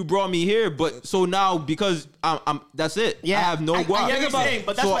with you brought me here. But so now because I'm that's it. Yeah, I have no I guap. get what you're saying,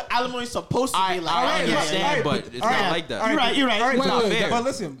 but that's So what alimony is supposed to I be like. understand, but it's All not right, like that. all You're right. You're right. All right, It's not wait, fair. but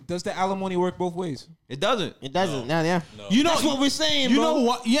listen, does the alimony work both ways? It doesn't. It doesn't. Yeah. You know That's what we're saying, You bro. know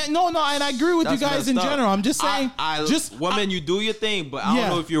what? Yeah, no, and I agree with That's you guys messed in up. general. I'm just saying, women, you do your thing, but I don't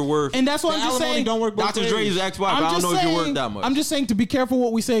know if you're worth. And that's what The I'm just alimony saying. don't work both Dr. ways. Dre's ex-wife. I I'm don't just know if you're worth saying- that much. I'm just saying to be careful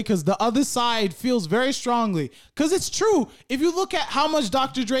what we say because the other side feels very strongly. Because it's true. If you look at how much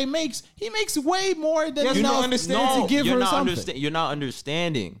Dr. Dre makes, he makes way more than Yes, you enough don't understand. to give you're her not something. You're not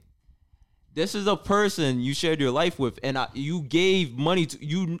understanding. This is a person you shared your life with, and you gave money to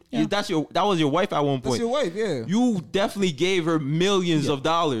you. Yeah. That was your wife at one That's point. your wife, yeah. You definitely gave her millions of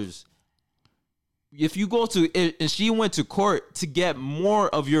dollars. If you go to and she went to court to get more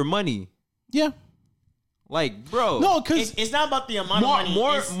of your money, Yeah. like bro, No, because It's not about the amount of money.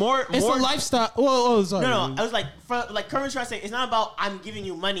 more. it's a lifestyle. Oh, sorry. No, I was like, Kermit trying to say, it's not about I'm giving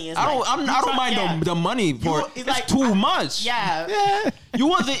you money. It's I don't. like, I you don't try- mind yeah. the money for it. it's It's like, too much. Yeah. You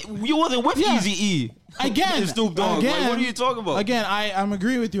wasn't with Yeah. Eazy-E. Again, Snoop Dogg. Like, what are you talking about? Again, I'm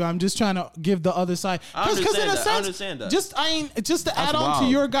agreeing with you. I'm just trying to give the other side. I Because in understand a that. I sense, understand that. just to add on to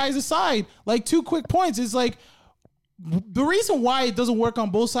wild. your guys' side, like 2 quick points is like the reason why it doesn't work on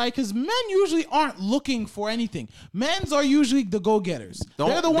both sides because men usually aren't looking for anything. Men's are usually the go-getters.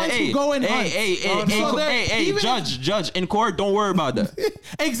 They're the ones who go and hunt. So they're- even if- Judge, in court, don't worry about that.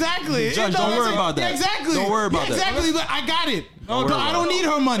 Exactly. Judge, You know don't what worry I'm about saying? that. Exactly. Don't worry about that. Exactly. But I got it. Don't worry I about don't need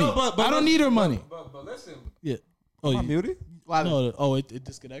her money. No, but I don't need her money. But listen, Yeah. Oh, am I you, muted? no. Oh, it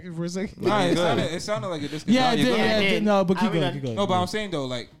disconnected for a second. Nah, it sounded like it disconnected. Yeah, it did. Go ahead. Yeah, it did. No, but keep we going. got- Keep going. No, but I'm saying though,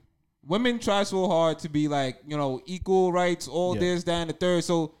 like, women try so hard to be like, equal rights, all Yeah. this, that, and the third.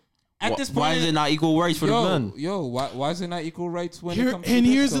 So at this point, Why is it not equal rights for the men? why is it not equal rights when Here- it comes to and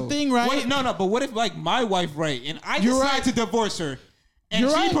this, here's the though? thing, right? What, no, but what if like my wife, right, and I You're decide right. to divorce her, and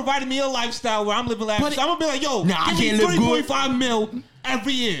You're she right. provided me a lifestyle where I'm living lavish, But- so I'm gonna be like, yo, Nah, I give me can't live good. 3.5 mil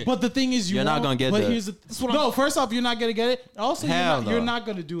every year. But the thing is, You're not won't- gonna get but that. here's the first off, you're not gonna get it. Also, Hell you're no. not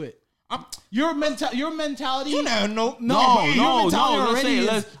gonna do it. Your mentality. You never know. No, your No. mentality Let's already say is,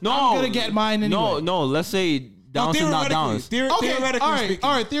 let's no. I'm gonna get mine anyway. No. Let's say downs and not downs. Okay, Theoretically all right, speaking.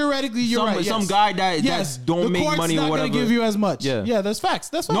 all right. Theoretically, you're right. Some yes. guy that Yes, don't the make court's money not or whatever. gonna give you as much. Yeah. That's facts.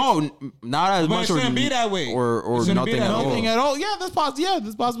 That's facts. No, not as But much it shouldn't be that way. or It shouldn't be nothing that at way. all. Nothing at all. Yeah, that's possible. Yeah,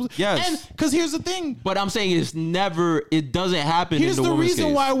 that's possible. Yes. And because here's the thing. But I'm saying it doesn't happen Here's in the the women's reason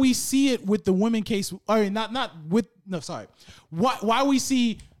case. why we see it with the women case. Or why we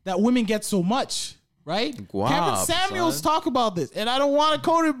see that women get so much, right? Guap, Kevin Samuels son. talk about this, and I don't want to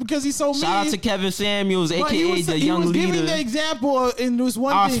quote it because he's so mean. Shout out to Kevin Samuels, But aka the he young was giving leader. the example in this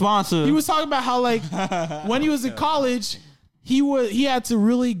one Our thing. sponsor. He was talking about how like when he was in college, he had to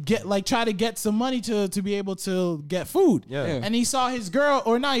really try to get some money to be able to get food. Yeah. And he saw his girl,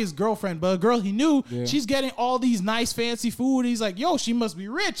 or not his girlfriend, but a girl he knew, she's getting all these nice fancy food. He's like, yo, she must be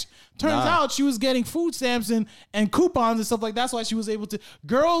rich. Turns Nah. out she was getting food stamps and coupons and stuff like that. That's why she was able to.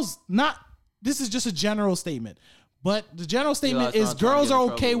 This is just a general statement. But the general statement that's is not trying to girls get in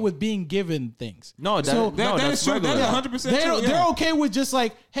are okay trouble. with being given things. No, That that's is true. regular. That is 100% true. They're okay with just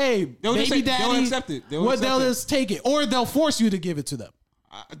like, hey, They'll just baby say- daddy. they'll accept it. They'll They'll accept it. just take it, or they'll force you to give it to them.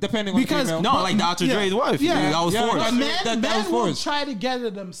 Depending on Because- the female. No, like Dr. Yeah. Dre's wife. Yeah. that was Yeah, forced. that- Men, that men was will forced. try to get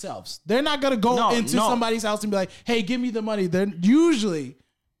it themselves. They're not gonna go No, into no. somebody's house and be like, "Hey, give me the money." They're usually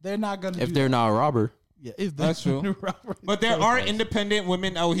not gonna. If do they're that. not a robber. Yeah, if That's true. But there are independent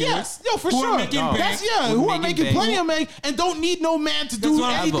women out here. Yes, no, for who sure. Are making bank. That's Who who are making bank. plenty of money and don't need no man to do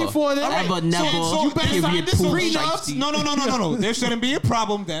what I'm- anything Ever. for them. Ever, never. So you better sign Period, this poop, prenup. shiesty. No. There shouldn't be a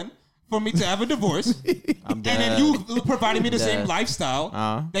problem then for me to have a divorce. And then you provided me the same dead. lifestyle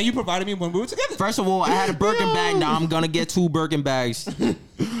that you provided me when we were together. First of all, I had a Birkin bag. Now I'm gonna get 2 Birkin bags.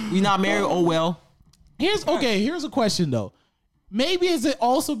 We not married. Oh well. Here's a question though. Maybe is it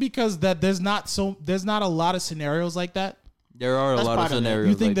also because that there's not a lot of scenarios like that? There are a That's lot of part of it. scenarios.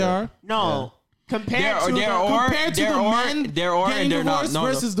 You think like there that. are? No. Compared to compared to the men getting and they're not. divorced No,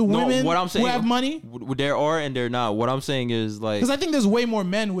 versus the no, women what I'm saying, who have money? There are and they're not. What I'm saying is like. Because I think there's way more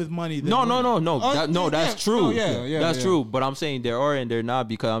men with money than No. women. That's yeah. true. Oh, yeah, that's yeah. true. But I'm saying there are and they're not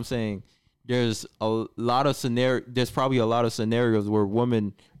because I'm saying there's a lot of scenario. There's probably a lot of scenarios where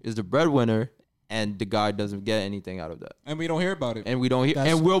woman is the breadwinner and the guy doesn't get anything out of that, And we don't hear about it. and we don't hear,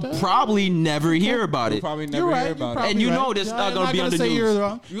 That's- and we'll probably never hear about We'll it. probably You're never right. hear about You're it. And you know probably this right. not I'm gonna be on the say news. You're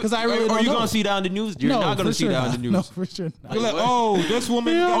wrong because I really Are don't you know. gonna see that on the news? You're not gonna for see sure that on the not. news. No, for sure not. You're like, oh, this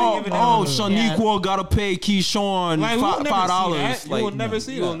woman got given Oh, a- Shaniqua gotta pay Keyshawn Like, we will never see $5. that. You will never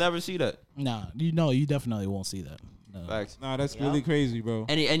see You will that. never see that. Nah, you definitely won't see that. No. Facts. Nah, that's really crazy, bro.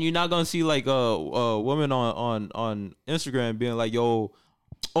 And you're not gonna see like a woman on Instagram being like, yo,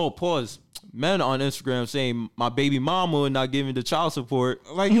 pause. Men on Instagram saying my baby mama not giving the child support.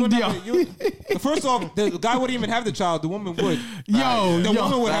 Like you would never, first off, the guy wouldn't even have the child. The woman would. The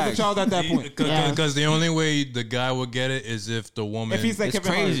woman would have the Facts. child at that point. Because the only way the guy would get it is if the woman, If he's like It's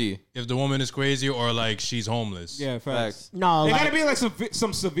Kevin Hart. crazy. if the woman is crazy or like she's homeless. Yeah, facts. Facts. No, It like, gotta be like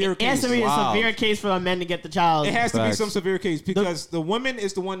some severe it has case. to be Wow. a severe case for a man to get the child. It has to be Facts. some severe case because the woman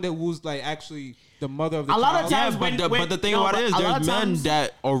is the one that was like actually the mother of the A child. lot of times- Yeah, but the thing no, about it is but a lot there's of men times-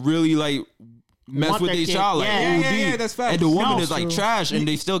 that are really like mess Want with their their kid. child like Yeah. OD. Yeah, that's facts. And the woman No, is like true. trash and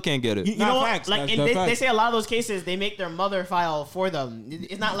they still can't get it. You Nah, know what? facts. Like, That's and the they facts. say a lot of those cases they make their mother file for them.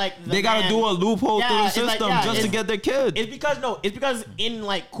 It's not like the They gotta man- do a loophole Yeah, through the it's like, system yeah, just to it's- get their kid. It's because in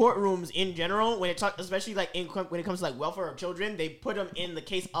like courtrooms in general, when it talk, especially like when it comes to like welfare of children, they put them in the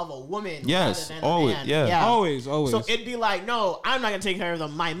case of a woman. Yes, rather than always, a man. yeah. Always. So it'd be like, no, I'm not gonna take care of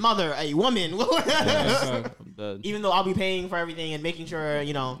them. My mother, a woman, I'm dead. even though I'll be paying for everything and making sure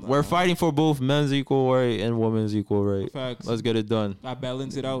you know. We're fighting for both men's equal right and women's equal right. Facts. Let's get it done. I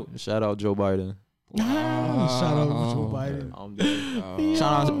balance it out. Shout out Joe Biden. Shout out to Joe Biden. I'm dead.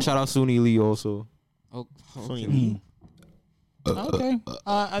 Shout out Suni Lee also. Oh, Okay,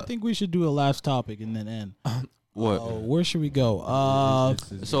 I think we should do a last topic and then end. What? Where should we go?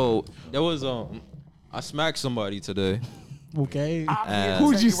 So there was I smacked somebody today. Okay. I'm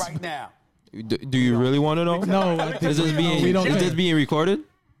Who'd here to you tell you right now. Do you really want to know? No, I think Is this being we don't is care. this being recorded?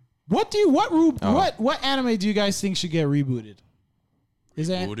 What anime do you guys think should get rebooted? Is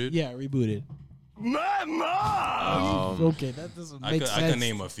that Rebooted? Yeah, rebooted. My mom. Okay, that doesn't make sense. I could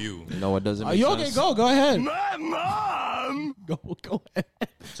name a few. No, it doesn't. Are Make you sense. okay? Go ahead. My mom. Go ahead.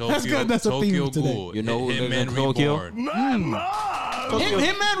 Tokyo, That's good. That's a Tokyo theme today. Ghoul. You know who lives in Hitman Tokyo? Reborn. My mom.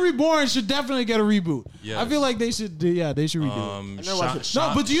 Hitman Reborn should definitely get a reboot. Yes. I feel like they should. They should redo it.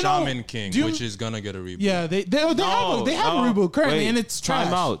 No, but do you know- Shaman King, do you- which is gonna get a reboot. Yeah, they have a reboot currently, Wait, and it's trash.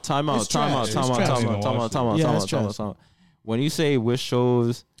 Time out. It's trash. It's trash. Yeah, it's trash. When you say which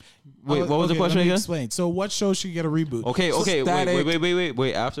shows, wait, what was the Okay, question let me again? Explain. So, what show should get a reboot? Okay, Static.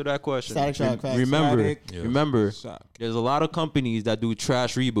 wait. After that question, Static Shock, facts. remember, Static. Yeah. remember, Shock. there's a lot of companies that do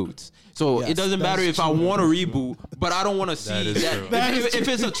trash reboots. So Yes, it doesn't matter that's if I true. want a reboot, but I don't want to see That is true. That is If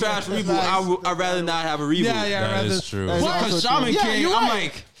it's a trash reboot, I'd rather not have a reboot. Yeah, That rather- is true. Because Shaman Yeah, King, you're I'm right.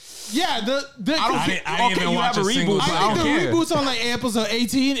 like, Yeah, the I don't I think, didn't okay, even you watch have a a single reboot, but show. I I don't think the care. reboots on like episode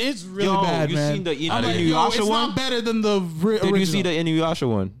 18, it's really Yo, bad, you man. seen the I'm like, yo, Inuyasha it's one? not better than the Did you see the Inuyasha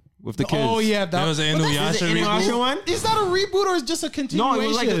one with the kids? Oh yeah, There was an but that's- Inuyasha reboot. one? Is that a reboot or is it just a No,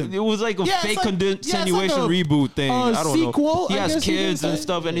 continuation? it was like a Yeah, it's fake like- continuation yeah, it's like a, reboot thing. I don't sequel, know. He I has guess you can kids and say.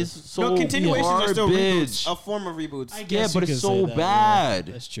 stuff, and it's so No, continuations are still garbage. reboots, a form of reboots. I Yeah, guess but you it's can so say that, bad.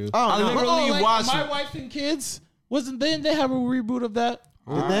 Yeah, that's true. I no. literally like watched. My Wife and Kids. Didn't they have a reboot of that?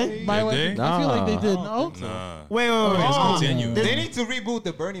 Did they? My Did Wife. they? And- I feel like they did. No. Nah. Wait. It's Oh, continued. They need to reboot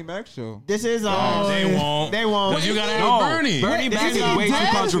the Bernie Mac show. this is They won't. They won't. Because you gotta No, have Bernie. Bernie Mac is is he way too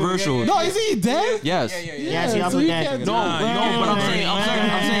dead? controversial. No, is he dead? Yes. Yes, he so also you dead. can't No, do that. but I'm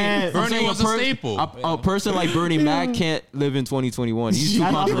saying Bernie was a staple. A person like Bernie Mac can't live in 2021. He's too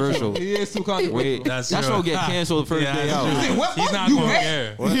That's also controversial. He is too controversial. Wait, That's that true. show get canceled the first Yeah, day that's out. true. What? He's not You gonna what?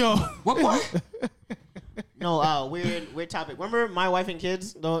 care. Yo, What? No, weird topic. Remember My Wife and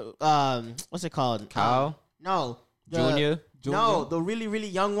Kids? The what's it called? Kyle? No. Junior? No, the really, really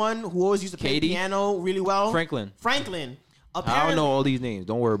young one who always used to play Katie? piano really well. Franklin. Apparently, I don't know all these names.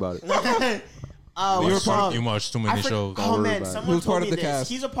 Don't worry about it. what's it called? You watch too many shows. Oh man, about it. someone Who's told part me of the this. cast?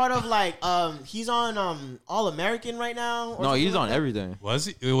 He's a part of like he's on All American right now. or No, he's something on like that. everything. Was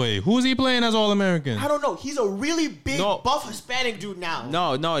he? Wait, who's he playing as All American? I don't know. He's a really big, No. buff Hispanic dude now.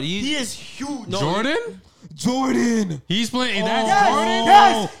 No, He is huge. Jordan? Jordan. He's playing. That's Yes, Jordan.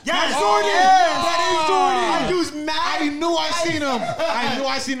 yes, Jordan. That is Jordan. That dude's mad. I knew I seen him. I knew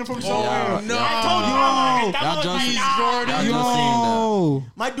I seen him from somewhere. No. I told you, I'm like, Y'all that just- was y'all just seen that. Yo.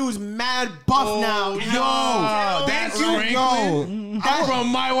 my dude's mad buff now. Yo, that's Franklin. I'm from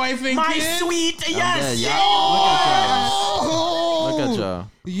My Wife and my Kids. sweet. Yeah, Yes. Look at y'all.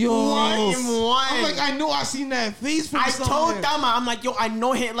 Yo. I'm like, I knew I seen that face from I somewhere. told Dama, I'm like, yo, I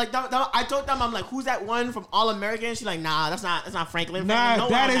know him. Like, I told Dama, I'm like, who's that one from All American? She's like, nah, that's not Franklin. Nah, No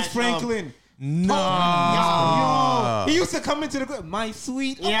that one is has, Franklin. No. He used to come into the club. My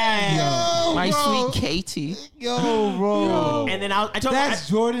sweet. Yeah. My bro. sweet Katie. Yo, bro. And then I told That's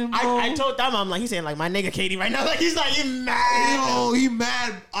Jordan, bro. I told Dama, I'm like, he's saying like my nigga Katie right now. Like he's like, you mad? Yo, he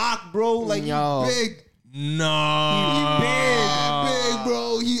mad, bro. Like Yo. he big. No. Big,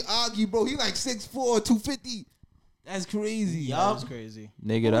 bro. He Aki, bro. He like 6'4", 250. That's crazy. That's crazy.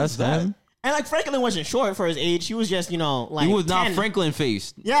 Nigga, that's him. And like Franklin wasn't short for his age. He was just, like He was not 10. Franklin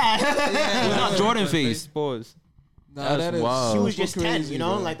faced. Yeah. He was not Jordan faced. Pause. Nah, That's that is wild. He was super just 10, crazy,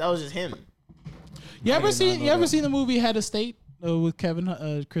 bro. like that was just him. You ever did not seen know you ever that. seen the movie Head of State with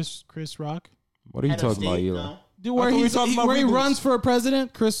Kevin Chris Rock? What are you Head of talking about, state, Eli? no. Dude, where thought we he's, were talking about where he reboots. runs for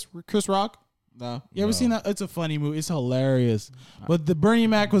president, Chris Rock. Nah. You ever seen that? It's a funny movie. It's hilarious. But the Bernie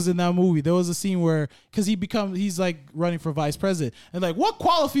Mac was in that movie. There was a scene where, because he's like running for vice president, and like, what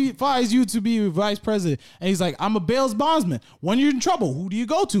qualifies you to be vice president? And he's like, I'm a bail bondsman. When you're in trouble, who do you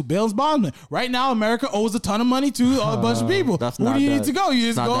go to? Bail bondsman. Right now, America owes a ton of money to a bunch of people. That's Who not do you that- need to go? You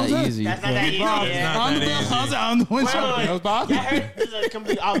It's just not go that to easy. That's not that easy. Yeah. I'm the that bail easy. bondsman. I'm the one. Wait, wait, wait. That was Boston. Y'all heard, this is a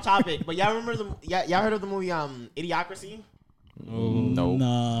complete off topic, but y'all remember y'all heard of the movie Idiocracy? No.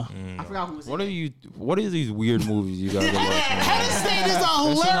 Nah. I forgot who was in it. What are these weird movies you guys are watching? Head of State is a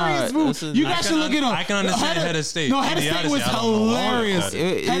This is hilarious not- movie. this is You not- guys should look it up. I can understand Head of State. No, Head of State was Idiocracy, I don't know. hilarious.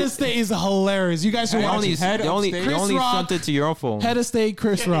 Head of State is hilarious. You guys should You watch only, it. Head you of only, State. you Chris only Rock. sent it to your own phone. Head of State,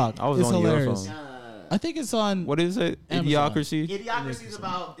 Chris Rock. I was It's on your hilarious. phone. I think it's on. What is it? Amazon. Idiocracy? Idiocracy is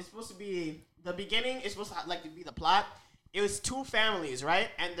about. It's supposed to be the beginning. It's supposed to like to be the plot. It was two families, right?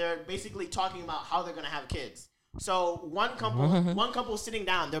 And they're basically talking about how they're gonna have kids. So one couple sitting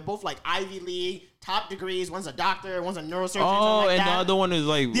down. They're both like Ivy League, top degrees. One's a doctor, one's a neurosurgeon. Oh, something like and that. the other one is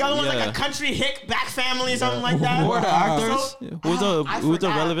like The other one's yeah. like a country hick back family, something like that. Who are the actors? So- Who's I the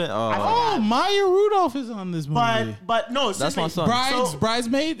forgot. relevant? I Oh, forgot. Maya Rudolph is on this movie. But no, That's my seriously. son. So-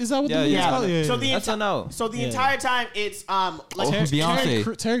 Bridesmaid? Is that what Yeah, the movie's yeah. called? Yeah. So the That's a no. So the Yeah. entire time it's like Oh,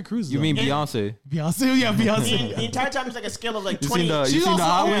 Beyonce. Terry Crews. You mean It- Beyonce? Beyonce? Yeah, Beyonce. the entire time it's like a scale of like You 20. seen the? You She's seen the also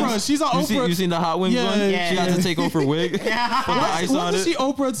Hot Oprah. Wings? She's on Oprah. You seen the Hot Wings Yeah, one? yeah, She got yeah. to take off her wig. Put the ice on Wasn't it. she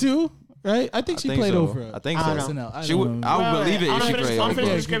Oprah too? Right? I think she played so. Oprah. I think I so. don't know. SNL. She would. I would believe it if she played I'll finish the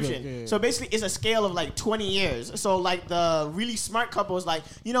Oprah. description. Yeah. So basically, it's a scale of like 20 years. So like the really smart couple is like,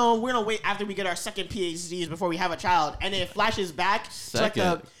 we're gonna wait after we get our second PhDs before we have a child, and it flashes back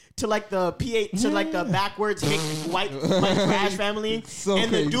Second. to like the backwards hick white trash family, So and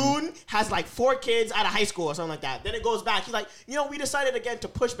crazy. the dude has like 4 kids out of high school or something like that. Then it goes back. He's like, we decided again to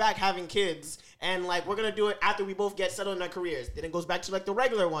push back having kids. And like we're gonna do it after we both get settled in our careers. Then it goes back to like the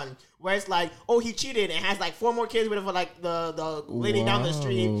regular one, where it's like, oh, he cheated and has like 4 more kids with like the lady down the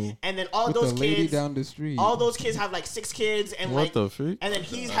street, Wow. and then all With those the lady kids, down the street. all those kids have like 6 kids, and What like the freak? and then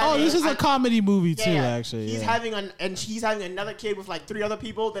he's Oh, having, this is a comedy movie too, yeah, actually. He's yeah. he's having another kid with like 3 other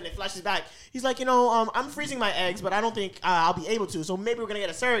people. Then it flashes back. He's like, I'm freezing my eggs, but I don't think I'll be able to. So maybe we're gonna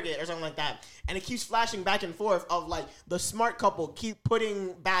get a surrogate or something like that. And it keeps flashing back and forth of like the smart couple keep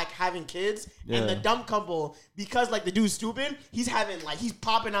putting back having kids, and the Yeah. dumb couple, because like the dude's stupid, he's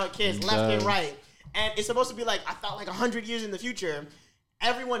popping out kids left and Damn. right. And it's supposed to be like, I thought like 100 years in the future.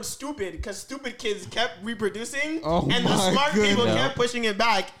 Everyone's stupid because stupid kids kept reproducing, Oh and the my smart people goodness. kept pushing it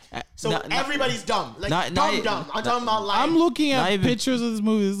back. So Not- everybody's dumb, like not- dumb. not- I'm talking about like I'm looking Not at even- pictures of this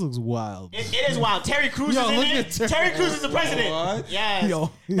movie. This looks wild. It is wild. Terry Crews Yo, is in look it. at Terry- Terry Crews is the president. What? Yes.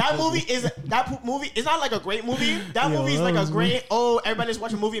 Yo. That movie is not like a great movie. That Yo, movie is that like a was great everybady's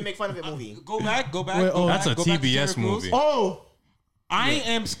watching a movie and make fun of it movie. Go back. Wait, oh, That's a Go back to TBS Terry Crews. movie. Oh, I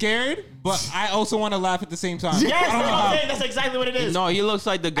am scared, but I also want to laugh at the same time. Yes, I don't know how. that's exactly what it is. No, he looks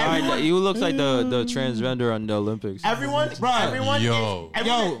like the guy. He looks like the transgender on the Olympics. Everyone is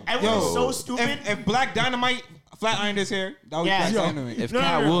so stupid. If Black Dynamite flat ironed his hair, that was Yeah. Black Yo. Dynamite. If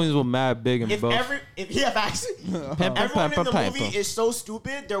Cat Williams was mad big and if buff. facts, everyone in the movie is so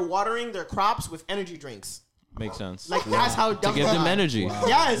stupid, they're watering their crops with energy drinks. Makes sense. Like that's how To dumb give they them are. energy.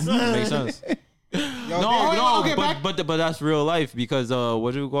 Yes. Makes sense. But that's real life because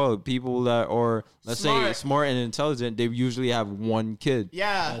what do you call it? People that are let's say smart and intelligent, they usually have one kid.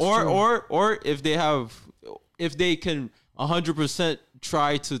 Yeah. Or if they can 100%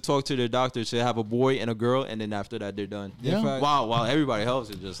 try to talk to their doctor to have a boy and a girl, and then after that they're done. Yeah. While everybody else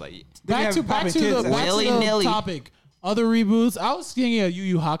is just like Back to the willy-nilly. topic. Other reboots. I was thinking of Yu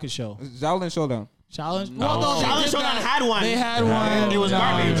Yu Hakusho. Shaolin Showdown. Challenge. No. Shaolin Showdown had one. They had one. It was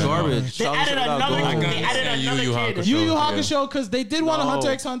garbage. garbage. They added another. They added another kid. Yu Yu Hakusho because they did want a Hunter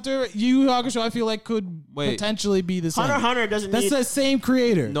x Hunter. Yu Yu Hakusho I feel like could potentially be the same. Hunter x Hunter doesn't That's need. the same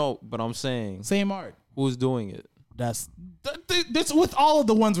creator. No, but I'm saying Same art. who's doing it? That's with all of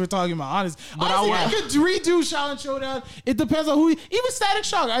the ones we're talking about. Honest, but I could redo Shaolin Showdown. It depends on who. Even Static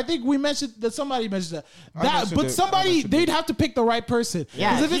Shock. I think we mentioned that. Somebody mentioned that. But somebody they'd have to pick the right person.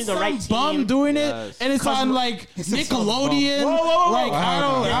 Yeah, because if it's the some right bum team. doing it and it's on like Nickelodeon, Whoa. like I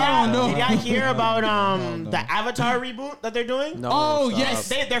don't know. Did y'all hear about the Avatar reboot that they're doing? No. Oh stop. yes,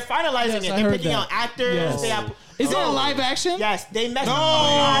 They're finalizing Yes, it. I They're heard picking that. out actors. Yes. They have. Is it a live action? Yes, they messed No.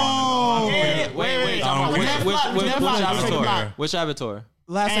 up. Wait. Which Avatar?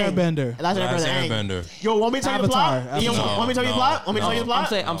 Last Hey. Airbender. Last Airbender. Yo, want me to tell you the plot? Avatar. Want me to tell you the plot? Want me to tell you the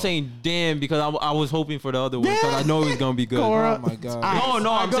plot? I'm saying damn because I was hoping for the other one because I know it's gonna be good. Korra. Oh my god.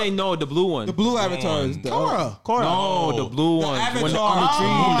 No, I'm saying no, the blue one. The blue avatar is the Korra. No, the blue one. When Avatar. on the tree.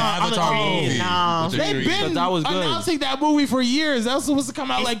 The on the Avatar tree. movie. No. With the They've tree. been That was good. announcing that movie for years. That was supposed to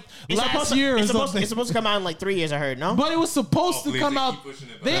come out like last year or something. It's supposed to come out in like 3 years, I heard, no? But it was supposed to please, come they out. keep pushing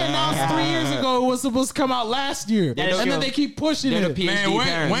it They back. announced 3 years ago it was supposed to come out last year, That is and then true. they keep pushing They're it. the PhD Man,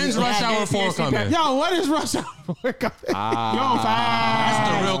 parents. when's Rush Hour 4 coming? Yo, what is Rush Hour 4 coming?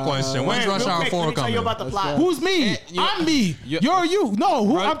 That's the real question. When's Rush Hour 4 Let me tell coming? you about the plot. Who's me? I'm me. You're you. No,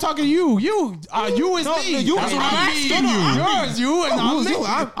 who? I'm talking to you. You is me. you That's is what me. I'm asking No, you. I'm Yours, you, and I'm Who's me. you?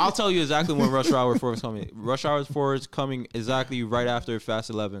 I'll tell you exactly when Rush Hour 4 is coming. Rush Hour 4 is coming exactly right after Fast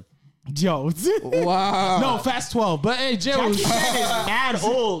 11. Yo. Wow. No, Fast 12. But hey, Joe. Jackie Chan is mad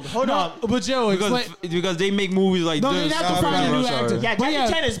old. Hold on. But Joe, explain. Because they make movies like No, this. they'd have to find a new Rush Hour. actor. Yeah, But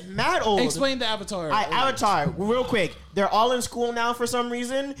Jackie Chan is mad old. Explain the Avatar. Avatar, real quick. They're all in school now for some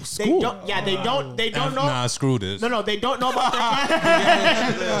reason. School? They don't know. Nah, screw this. No, they don't know about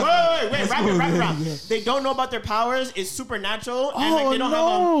their. wait, wrap it. They don't know about their powers. It's supernatural, and like they don't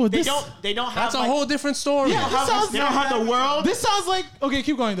have. They don't have. That's a like, whole different story. They don't have the world. This sounds like okay.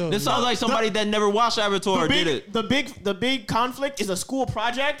 Keep going though. This sounds like somebody that never watched Avatar did it. The big conflict is a school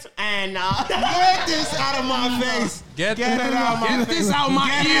project, and Get this out of my face. Get Get it out of my face. this out my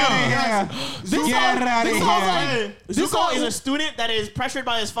ear. Get out of here. Zuko is a student that is pressured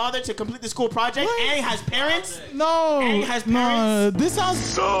by his father to complete the school project, and he has parents. No, And he has no. parents.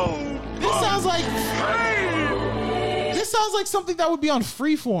 This sounds like something that would be on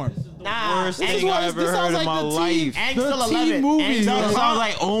Freeform. Nah, Worst and thing he I was- ever this heard sounds in like my the life. and The still teen 11. movie. And still It It 11. sounds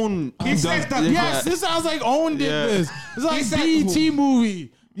like own. says that- Yes, this sounds like Own did Yeah. this. It's like said- BET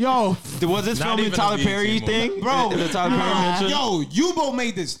movie. Yo, Was this Not filmed in even a Tyler BET Perry movie. thing? Bro, The Tyler Perry mention? Yo, Yubo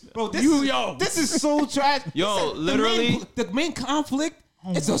made this. Bro, this is so trash. Yo, This is- literally- the main conflict.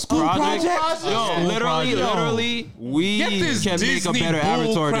 It's a school Project? project. Yo, literally, we Get this can make a Disney better bull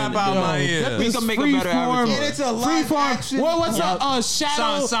Avatar crap than out my Yo, ear. We can make a better Avatar. And it's a live Freeform. action. What's that?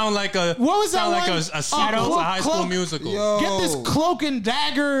 Shadow. Sound like a What was that sound like one? a sequel to High School Cloak- Musical. Yo. Get this cloak and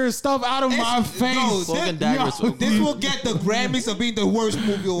dagger stuff out of my It's- face. yo, Cloak and Dagger is so good. This will get the Grammys of being the worst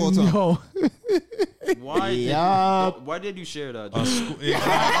movie of all time. Yo, Why did you share that? I'm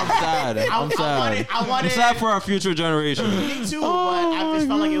sad. I'm sad. I I'm wanted. sad for our future generation. Me too, but I just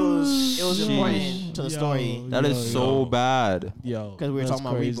felt like it was important to the story That is so bad. yo, because we were that's talking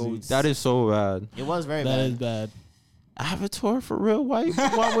about crazy. reboots. That is so bad. It was very That is bad. bad. Avatar for real? Why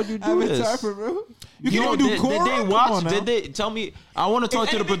would you do this? Avatar for real? You Yo, can't even do did Korra? they Come watch? on now. Did they tell me? I want to talk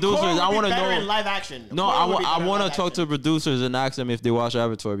to the Anything, producers. Korra I would want be to better in know. live action. No, Korra would be I better in want to live talk to action. the producers and ask them if they watched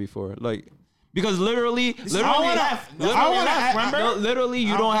Avatar before. Like, because literally, literally,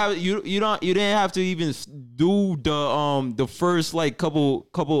 you don't have you didn't have to even do the first like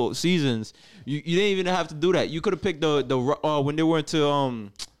couple seasons. You didn't even have to do that. You could have picked the when they went to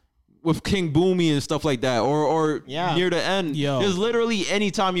with King Boomy and stuff like that, or Yeah. near the end. Yo. There's literally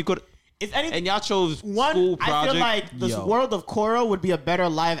any time you could. If anything, and y'all chose school one, I project. feel like the Yo. world of Korra would be a better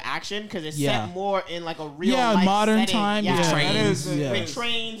live action because it's Yeah. set more in like a real Yeah, life modern setting. time, Yeah. yeah. That is, Yeah. With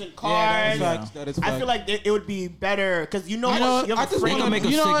trains and Yeah, cars. that is I fact. feel like it would be better because you know, You know, you I have a just frame wanna of- make a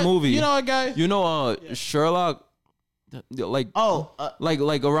You know sick what? movie. You know what, guys? You know, Sherlock, like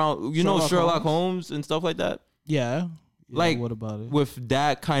like around Sherlock Holmes and stuff like that. Yeah. Like, what about it? With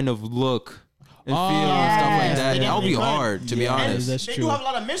that kind of look and Oh, feel and stuff like yes, that, they that would be definitely could. hard to be Yeah. honest. That's they true. do have a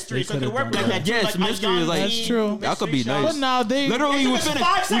lot of mystery, They so it could could've work done like that. that. Yes, like mystery is like- That's true. That could be mystery nice. shows. But now they Literally, we It's finished.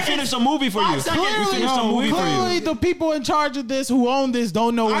 5 We seconds. finished a movie for you. 5 seconds. We finished a movie for Clearly, you. the people in charge of this who own this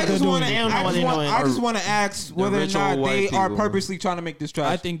don't know what I they're just doing. want to. They don't know what they're doing. I just want to ask whether or rich old not white they are people. purposely trying to make this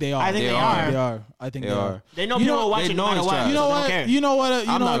trash. I think they are. I think They they are. are. They are. I think They are. They know You people know- are watching they no know matter it's what. trash. You know so they don't what? care. You know what? I'm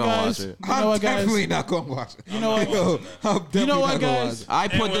not gonna watch it. You know I'm what, guys? definitely not gonna watch it. You know what? Yo, I'm definitely know what, not gonna guys? watch it. I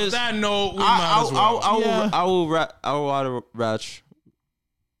And put with this. that note, we might as well. Yeah. I will watch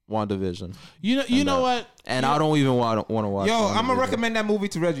WandaVision, You know what? and I don't even want to watch. Yo, I'm gonna WandaVision. recommend that movie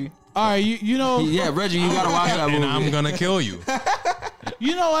to Reggie. All right, you know, Yeah, Reggie, you gotta watch that And movie. I'm gonna kill you.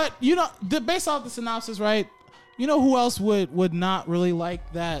 you know what? Based off the synopsis, right? You know who else would not really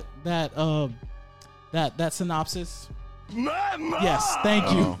like that synopsis? Mama. Yes, thank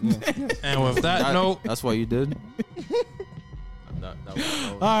you. And with that note, That's what you did. All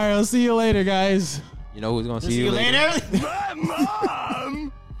right, I'll see you later, guys. You know who's gonna see, See you later. My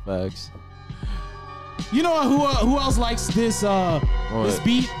mom. Facts. You know what? Who else likes this this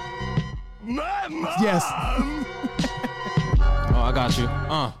beat? My mom. Yes. Oh, I got you.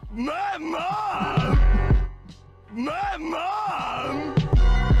 My mom. My mom.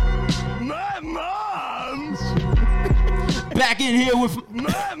 My mom. Back in here with.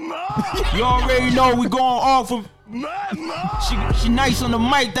 My mom. You already know we going off of. My mom. She nice on the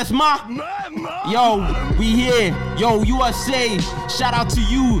mic. That's my. My mom. Yo, we here. Yo, USA. Shout out to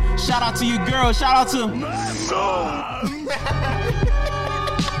you. Shout out to your girl. Shout out to.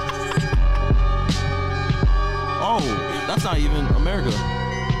 Oh, that's not even America.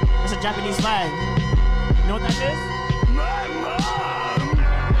 It's a Japanese flag. You know what that is? My mom.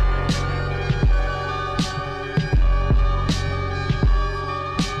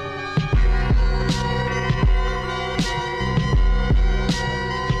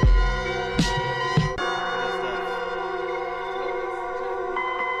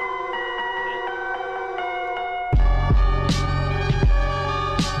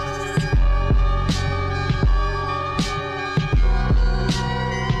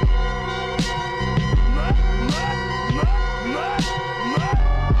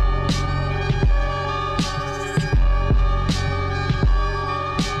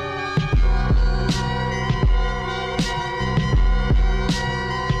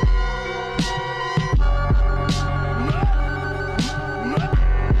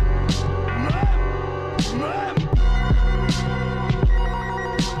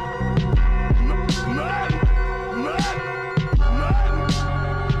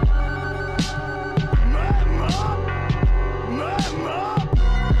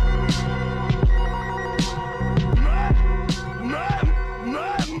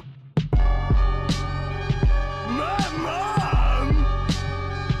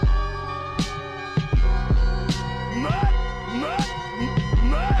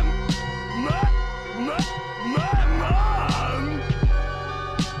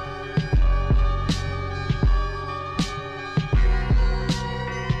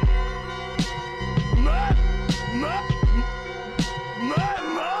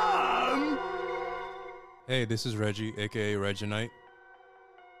 hey, this is Reggie, aka Reginite.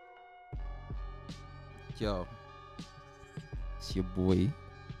 Yo, it's your boy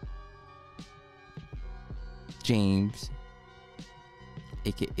James,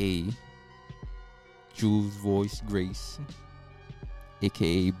 aka Jules Voice Grace,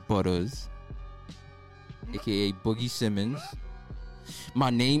 aka Butters, aka Boogie Simmons. My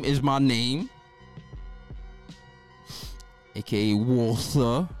name is my name, aka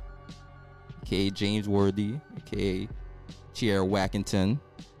Walther, aka James Worthy, aka Tierra Wackington,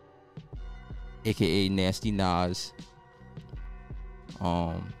 aka Nasty Nas.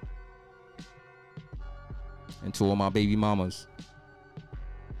 And to all my baby mamas,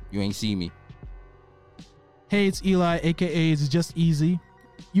 you ain't see me. Hey, it's Eli, aka It's Just Easy.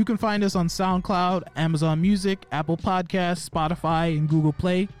 You can find us on SoundCloud, Amazon Music, Apple Podcasts, Spotify, and Google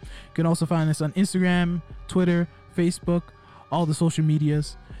Play. You can also find us on Instagram, Twitter, Facebook, all the social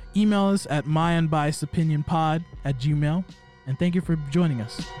medias. Email us at myunbiasedopinionpod@gmail.com. And thank you for joining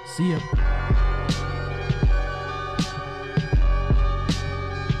us. See ya.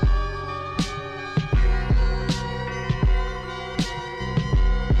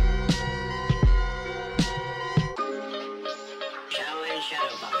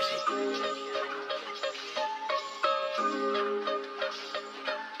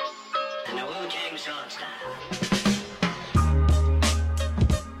 King Sean style.